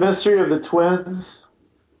 It's the mystery of the twins,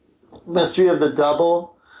 mystery of the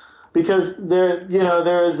double, because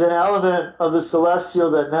there is an element of the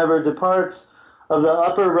celestial that never departs, of the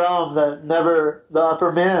upper realm the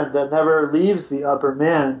upper man that never leaves the upper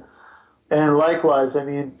man. And likewise,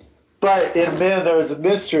 but in man there is a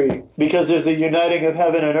mystery, because there's a uniting of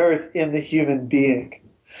heaven and earth in the human being.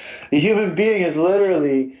 The human being is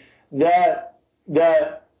literally that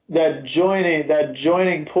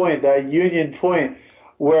joining point, that union point,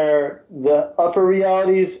 where the upper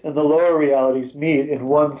realities and the lower realities meet in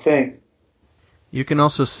one thing. You can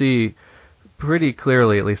also see pretty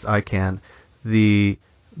clearly, at least I can, the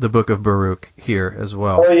book of Baruch here as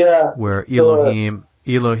well. Oh yeah, where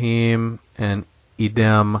Elohim and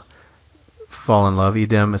Edom fall in love.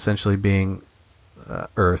 Edom essentially being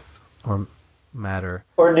earth or matter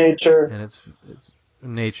or nature, and it's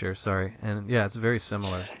nature. Sorry, and yeah, it's very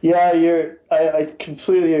similar. Yeah, I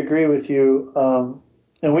completely agree with you.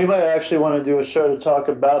 And we might actually want to do a show to talk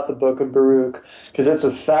about the book of Baruch, because it's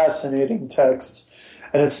a fascinating text,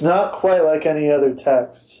 and it's not quite like any other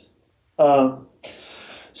text.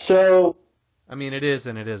 So, it is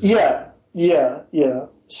and it isn't. Yeah.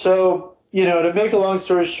 So, to make a long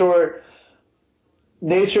story short,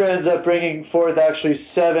 nature ends up bringing forth actually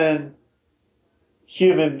 7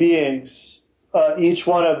 human beings, each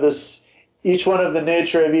one of the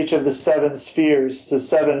nature of each of the 7 spheres, the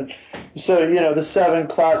 7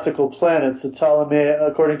 classical planets,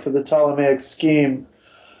 according to the Ptolemaic scheme.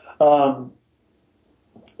 And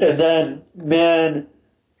then man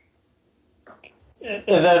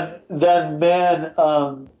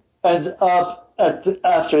ends up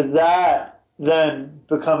after that then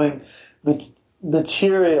becoming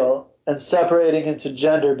material and separating into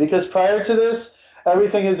gender, because prior to this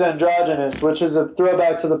everything is androgynous, which is a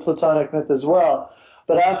throwback to the Platonic myth as well.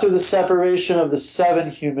 But after the separation of the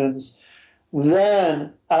 7 humans,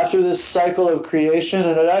 then after this cycle of creation,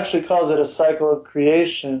 and it actually calls it a cycle of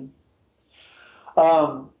creation,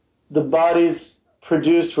 the bodies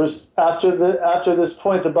produced was after this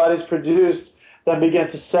point, the bodies produced then began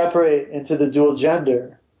to separate into the dual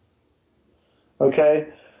gender. Okay,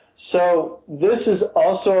 so this is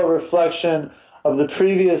also a reflection of the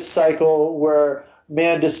previous cycle where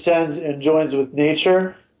man descends and joins with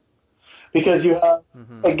nature, because you have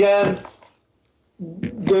again,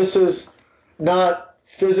 this is not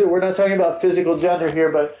we're not talking about physical gender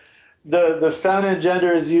here, but the feminine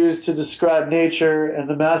gender is used to describe nature, and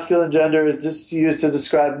the masculine gender is just used to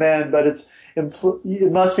describe man. But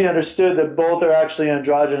it must be understood that both are actually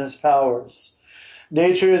androgynous powers.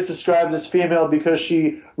 Nature is described as female because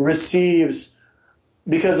she receives,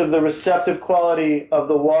 because of the receptive quality of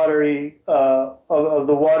the watery of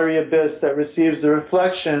the watery abyss that receives the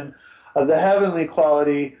reflection of the heavenly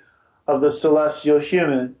quality of the celestial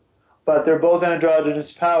human. But they're both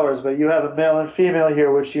androgynous powers, but you have a male and female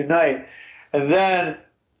here which unite. And then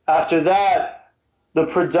after that, the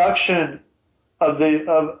production of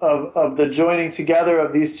the joining together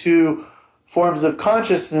of these two forms of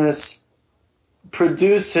consciousness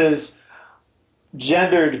produces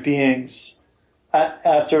gendered beings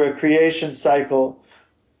after a creation cycle.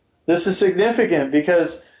 This is significant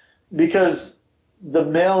because the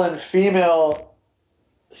male and female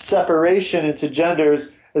separation into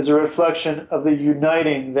genders is a reflection of the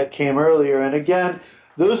uniting that came earlier. And again,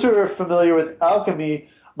 those who are familiar with alchemy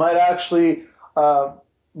might actually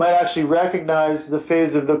recognize the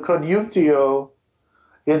phase of the conjunctio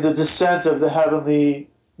in the descent of the heavenly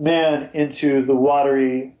man into the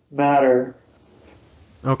watery matter.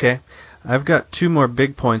 Okay. I've got 2 more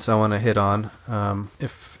big points I want to hit on,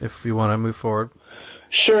 if we want to move forward.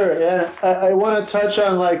 Sure, and I want to touch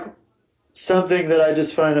on something that I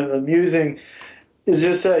just find amusing. Is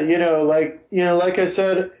just that, like I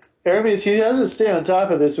said, Hermes, he has to stay on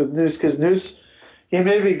top of this with Nous, because Nous, he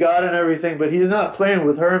may be God and everything, but he's not playing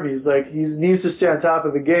with Hermes. He needs to stay on top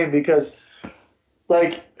of the game, because,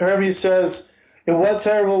 Hermes says, in what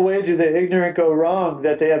terrible way do the ignorant go wrong,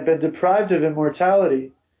 that they have been deprived of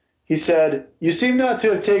immortality? He said, you seem not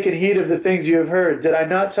to have taken heed of the things you have heard. Did I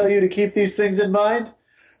not tell you to keep these things in mind?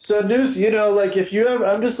 So Nous, if you have,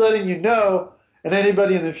 I'm just letting you know, and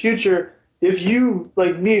anybody in the future, if you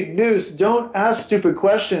meet Nous, don't ask stupid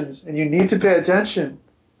questions, and you need to pay attention.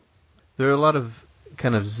 There are a lot of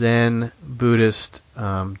kind of Zen Buddhist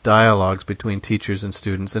dialogues between teachers and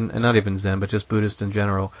students, and not even Zen, but just Buddhists in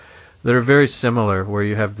general, that are very similar, where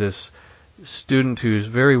you have this student who's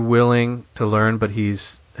very willing to learn, but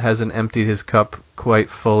hasn't emptied his cup quite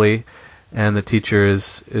fully, and the teacher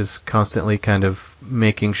is constantly kind of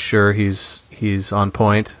making sure he's on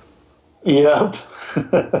point. Yep.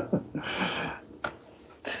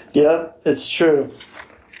 Yep, it's true.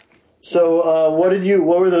 So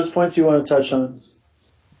what were those points you want to touch on?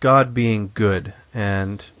 God being good,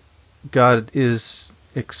 and God is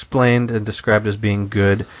explained and described as being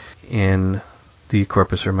good in the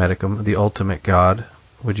Corpus Hermeticum, the ultimate God.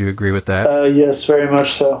 Would you agree with that? Yes, very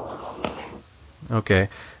much so. Okay.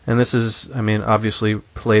 And this is, obviously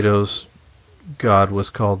Plato's God was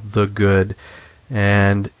called the Good,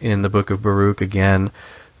 and in the book of Baruch, again,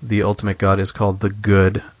 the ultimate God is called the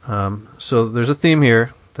Good. So there's a theme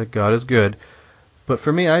here that God is good. But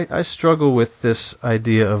for me, I struggle with this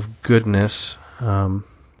idea of goodness, and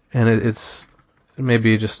it's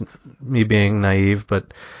maybe just me being naive,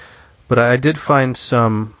 but I did find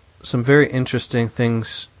some very interesting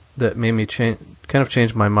things that made me kind of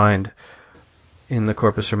change my mind in the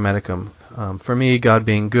Corpus Hermeticum. For me, God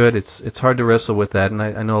being good, it's hard to wrestle with that, and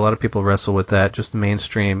I know a lot of people wrestle with that. Just the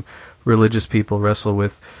mainstream religious people wrestle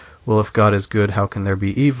with, well, if God is good, how can there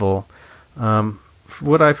be evil?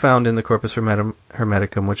 What I found in the Corpus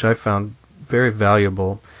Hermeticum, which I found very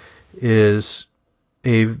valuable, is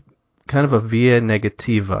a kind of a via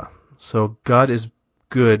negativa. So God is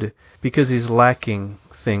good because he's lacking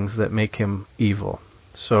things that make him evil.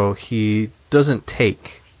 So he doesn't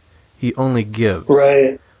take, he only gives.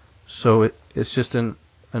 Right. So it's just an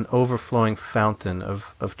overflowing fountain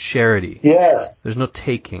of charity. Yes. There's no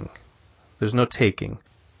taking.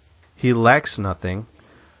 He lacks nothing,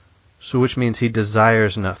 so which means he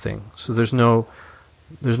desires nothing. So there's no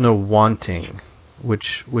wanting,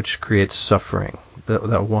 which creates suffering.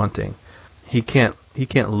 That wanting. He can't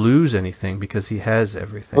lose anything because he has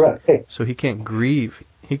everything. Right. So he can't grieve.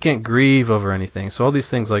 He can't grieve over anything. So all these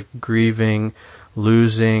things like grieving,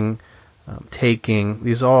 losing, taking,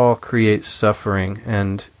 these all create suffering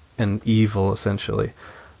and evil, essentially.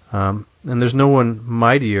 And there's no one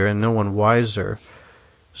mightier and no one wiser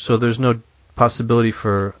So there's no possibility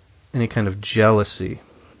for any kind of jealousy.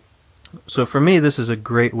 So for me, this is a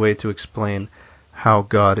great way to explain how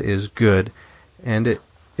God is good. And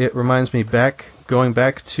it reminds me going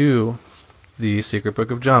back to the Secret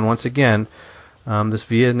Book of John, once again, this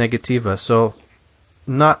via negativa. So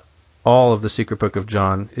not all of the Secret Book of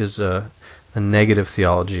John is a negative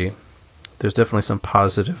theology. There's definitely some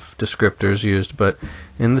positive descriptors used, but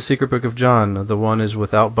in the Secret Book of John, the one is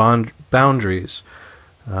without boundaries,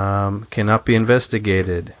 cannot be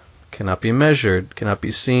investigated, cannot be measured, cannot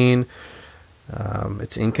be seen.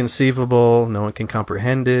 It's inconceivable, no one can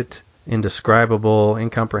comprehend it, indescribable,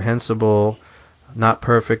 incomprehensible, not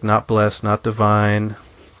perfect, not blessed, not divine.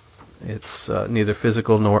 It's neither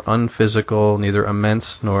physical nor unphysical, neither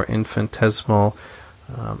immense nor infinitesimal.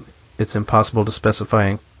 It's impossible to specify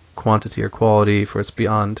in quantity or quality, for it's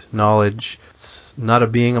beyond knowledge. It's not a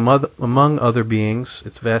being among other beings.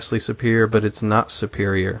 It's vastly superior, but it's not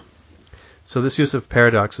superior. So this use of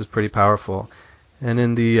paradox is pretty powerful. And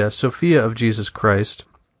in the Sophia of Jesus Christ,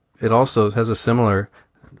 it also has a similar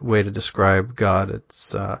way to describe God.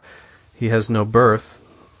 It's he has no birth.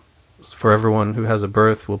 For everyone who has a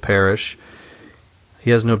birth will perish.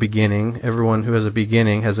 He has no beginning. Everyone who has a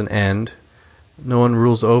beginning has an end. No one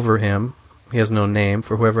rules over him. He has no name,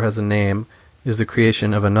 for whoever has a name is the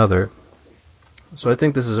creation of another. So I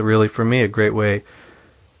think this is really, for me, a great way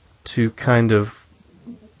to kind of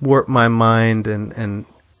warp my mind and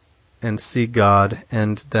see God,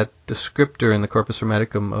 and that descriptor in the Corpus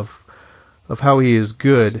Hermeticum of how he is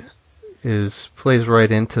good plays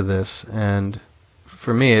right into this, and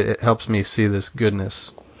for me it helps me see this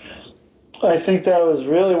goodness. I think that was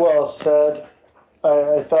really well said.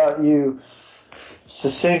 I thought you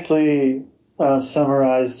succinctly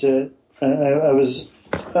summarized it. I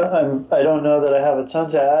don't know that I have a ton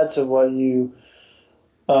to add to what you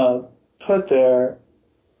put there,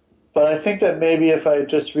 but I think that maybe if I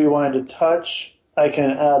just rewind a touch, I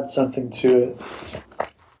can add something to it.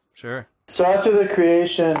 Sure. So after the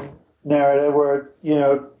creation narrative, where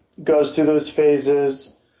goes through those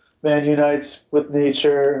phases, man unites with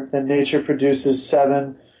nature, and nature produces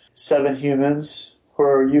seven humans,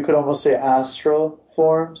 or you could almost say astral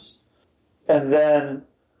forms. And then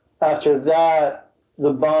after that,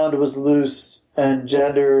 the bond was loosed and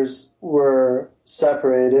genders were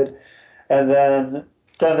separated. And then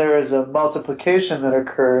there is a multiplication that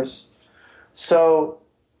occurs. So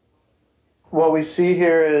what we see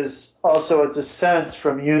here is also a descent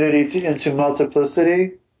from unity into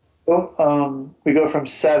multiplicity. We go from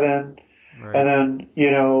 7, right. And then,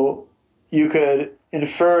 you could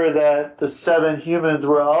infer that the 7 humans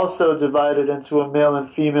were also divided into a male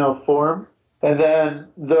and female form. And then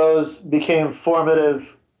those became formative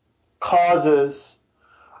causes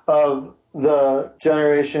of the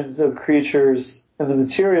generations of creatures in the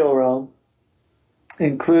material realm,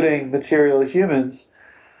 including material humans.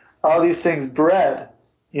 All these things bred,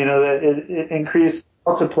 that it increase,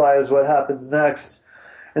 multiply is what happens next.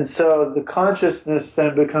 And so the consciousness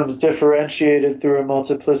then becomes differentiated through a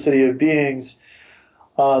multiplicity of beings.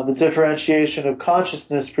 The differentiation of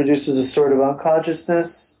consciousness produces a sort of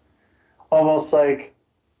unconsciousness, almost like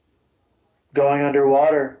going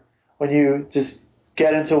underwater. When you just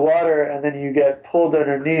get into water and then you get pulled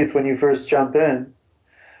underneath when you first jump in,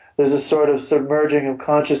 there's a sort of submerging of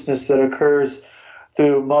consciousness that occurs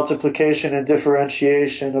through multiplication and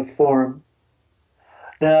differentiation of form.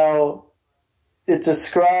 Now, it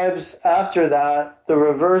describes after that the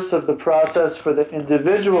reverse of the process for the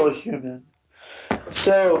individual human.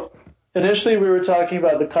 So initially we were talking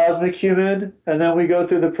about the cosmic human, and then we go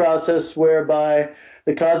through the process whereby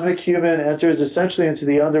the cosmic human enters essentially into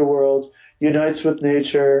the underworld, unites with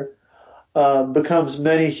nature, becomes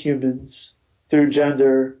many humans through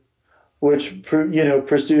gender, which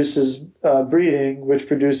produces breeding, which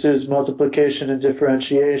produces multiplication and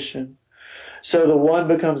differentiation. So the one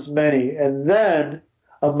becomes many, and then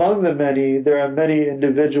among the many, there are many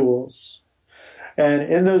individuals. And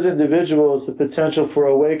in those individuals, the potential for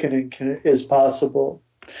awakening is possible.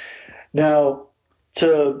 Now,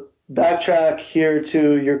 to backtrack here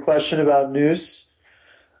to your question about nous,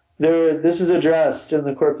 this is addressed in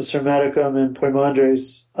the Corpus Hermeticum in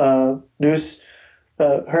Poimandres. Nous,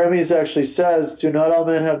 Hermes actually says, "Do not all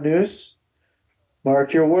men have nous?"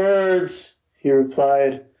 "Mark your words," he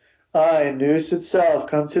replied. "I, nous itself,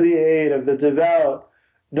 come to the aid of the devout,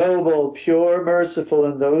 noble, pure, merciful,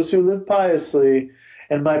 and those who live piously,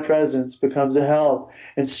 and my presence becomes a help,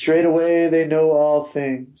 and straightway they know all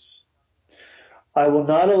things. I will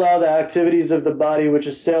not allow the activities of the body which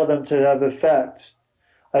assail them to have effect.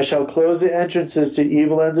 I shall close the entrances to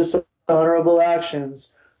evil and dishonorable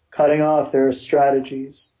actions cutting off. There are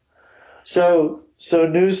strategies. So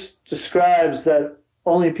Nous describes that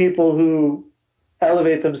only people who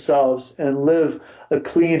elevate themselves and live a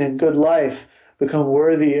clean and good life become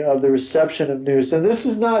worthy of the reception of Nous. And this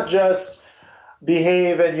is not just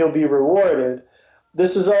behave and you'll be rewarded.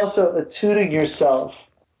 This is also attuning yourself.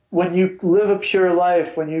 When you live a pure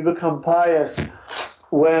life, when you become pious,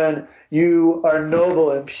 when you are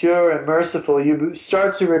noble and pure and merciful, you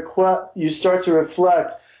start to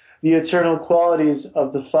reflect the eternal qualities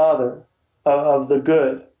of the Father, of the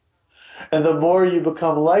good. And the more you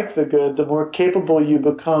become like the good, the more capable you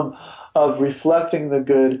become of reflecting the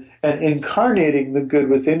good and incarnating the good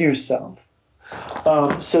within yourself.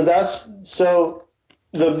 So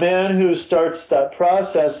the man who starts that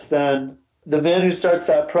process then starts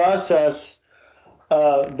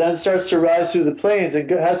to rise through the planes and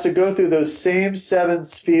has to go through those same 7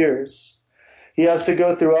 spheres. He has to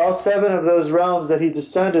go through all 7 of those realms that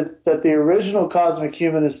the original cosmic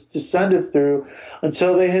humanist descended through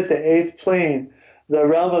until they hit the 8th plane, the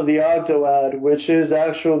realm of the Ogdoad, which is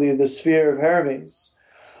actually the sphere of Hermes.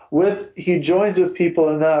 He joins with people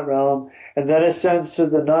in that realm and then ascends to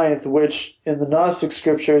the 9th, which in the Gnostic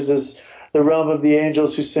scriptures is the realm of the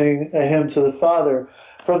angels who sing a hymn to the Father.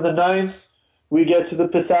 From the 9th, we get to the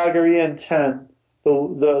Pythagorean 10,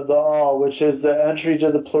 the all, which is the entry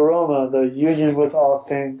to the pleroma, the union with all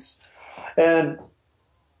things. And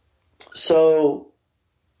so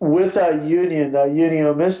with that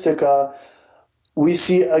unio mystica, we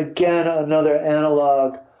see again another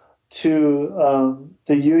analog to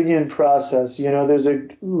the union process. There's a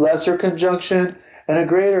lesser conjunction and a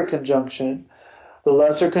greater conjunction. The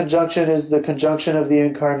lesser conjunction is the conjunction of the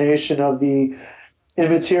incarnation of the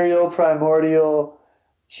immaterial, primordial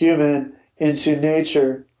human into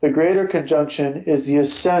nature. The greater conjunction is the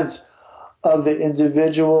ascent of the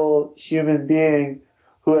individual human being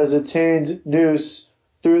who has attained nous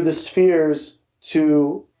through the spheres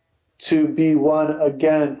to be one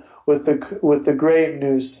again with the great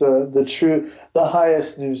nous, the true, the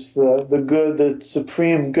highest nous, the good, the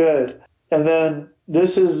supreme good. And then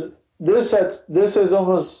this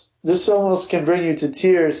almost can bring you to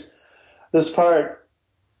tears, this part.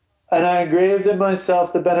 And I engraved in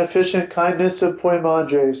myself the beneficent kindness of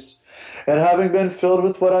Poimandres, and having been filled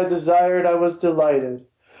with what I desired, I was delighted.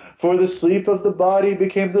 For the sleep of the body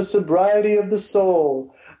became the sobriety of the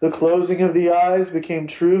soul, the closing of the eyes became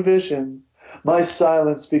true vision, my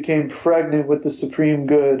silence became pregnant with the supreme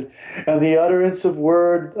good, and the utterance of the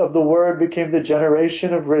word became the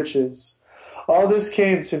generation of riches. All this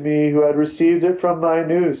came to me who had received it from my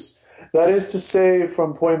nous, that is to say,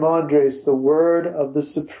 from Poimandres, the word of the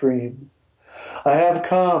Supreme. I have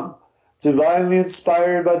come, divinely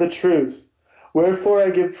inspired by the truth, wherefore I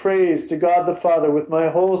give praise to God the Father with my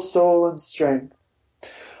whole soul and strength.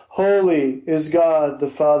 Holy is God, the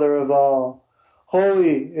Father of all.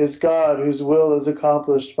 Holy is God, whose will is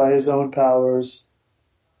accomplished by his own powers.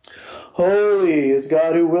 Holy is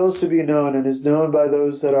God, who wills to be known and is known by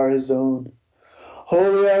those that are his own.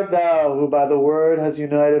 Holy art thou, who by the word has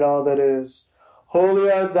united all that is. Holy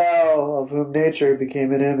art thou, of whom nature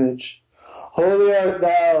became an image. Holy art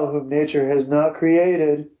thou, whom nature has not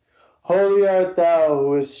created. Holy art thou,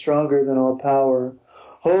 who is stronger than all power.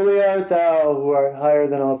 Holy art thou, who art higher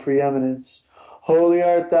than all preeminence. Holy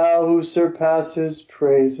art thou, who surpasses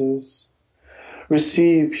praises.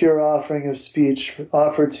 Receive pure offering of speech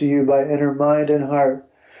offered to you by inner mind and heart,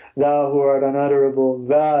 thou who art unutterable,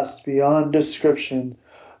 vast beyond description,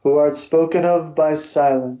 who art spoken of by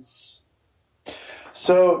silence.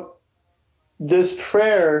 So this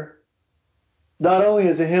prayer not only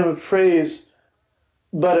is a hymn of praise,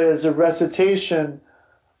 but is a recitation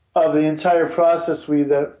of the entire process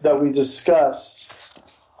that we discussed,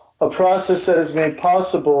 a process that is made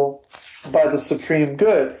possible by the supreme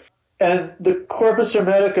good. And the Corpus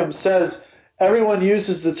Hermeticum says everyone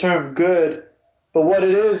uses the term good, but what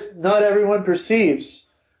it is, not everyone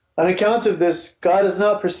perceives. On account of this, God is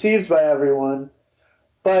not perceived by everyone,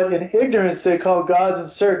 but in ignorance they call gods and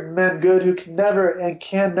certain men good who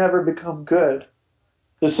can never become good.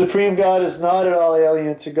 The supreme God is not at all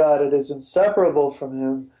alien to God. It is inseparable from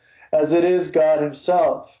him, as it is God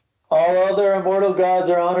himself. All other immortal gods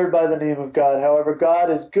are honored by the name of God. However,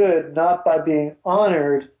 God is good not by being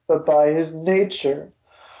honored, but by his nature.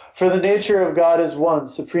 For the nature of God is one,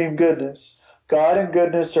 supreme goodness. God and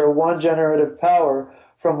goodness are one generative power,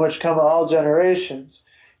 from which come all generations.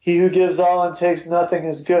 He who gives all and takes nothing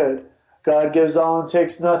is good. God gives all and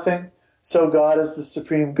takes nothing, so God is the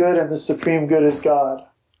supreme good, and the supreme good is God.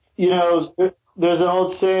 There's an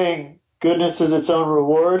old saying, goodness is its own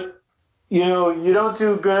reward. You don't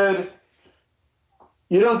do good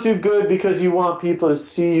You don't do good because you want people to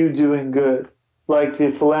see you doing good, like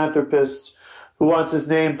the philanthropist who wants his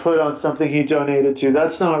name put on something he donated to.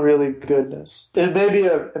 That's not really goodness. It may be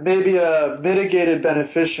a mitigated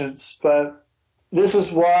beneficence, but this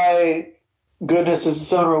is why goodness is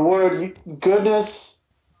its own reward. Goodness,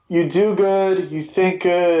 you do good, you think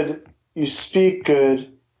good, you speak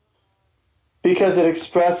good, because it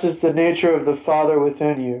expresses the nature of the Father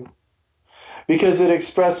within you, because it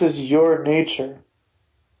expresses your nature.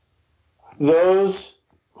 Those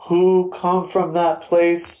who come from that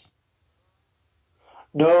place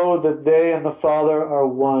know that they and the Father are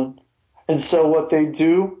one. And so what they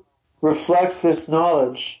do reflects this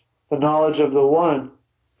knowledge, the knowledge of the one,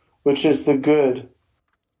 which is the good.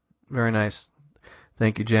 Very nice.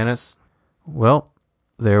 Thank you, Janice. Well,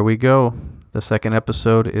 there we go. The second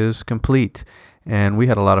episode is complete, and we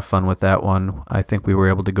had a lot of fun with that one. I think we were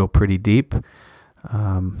able to go pretty deep.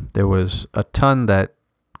 There was a ton that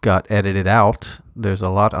got edited out. There's a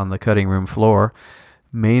lot on the cutting room floor,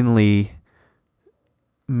 mainly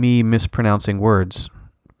me mispronouncing words,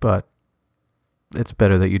 but it's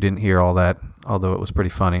better that you didn't hear all that, although it was pretty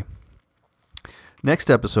funny. Next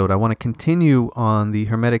episode, I want to continue on the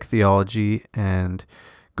Hermetic theology and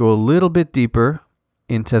go a little bit deeper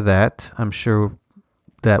into that. I'm sure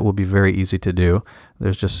that will be very easy to do.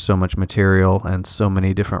 There's just so much material and so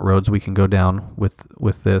many different roads we can go down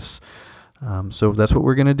with this. So that's what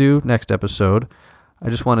we're going to do next episode. I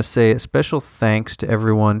just want to say a special thanks to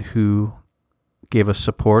everyone who gave us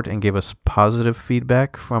support and gave us positive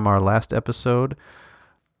feedback from our last episode.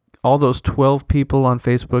 All those 12 people on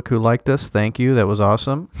Facebook who liked us, thank you. That was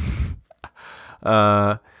awesome.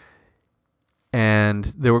 And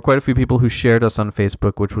there were quite a few people who shared us on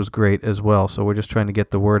Facebook, which was great as well. So we're just trying to get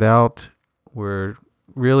the word out. We're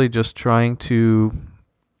really just trying to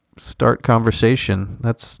start conversation.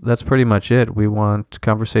 That's pretty much it. We want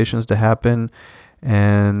conversations to happen,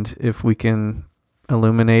 and if we can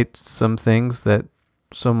illuminate some things that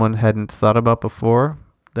someone hadn't thought about before,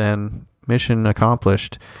 then mission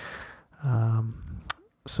accomplished.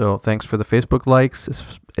 So thanks for the Facebook likes,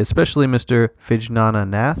 especially Mr. Fijnana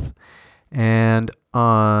Nath. And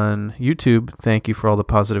on YouTube, thank you for all the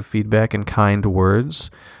positive feedback and kind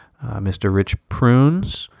words. Mr. Rich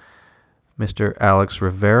Prunes, Mr. Alex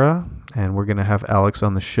Rivera, and we're going to have Alex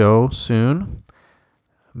on the show soon.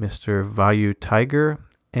 Mr. Vayu Tiger,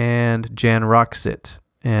 and Jan Roxit.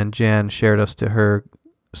 And Jan shared us to her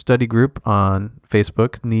study group on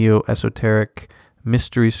Facebook, Neo Esoteric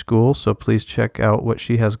Mystery School, so please check out what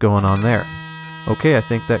she has going on there. Okay, I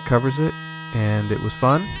think that covers it, and it was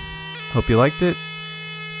fun. Hope you liked it.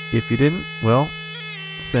 If you didn't, well,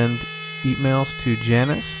 send emails to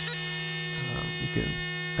Janice. You can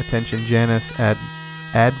attention Janice at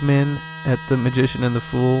admin at the Magician and the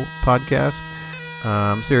Fool podcast.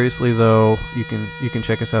 Seriously though, you can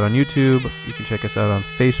check us out on YouTube. You can check us out on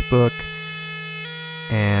Facebook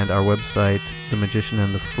and our website,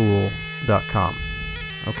 themagicianandthefool.com.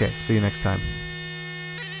 Okay, see you next time.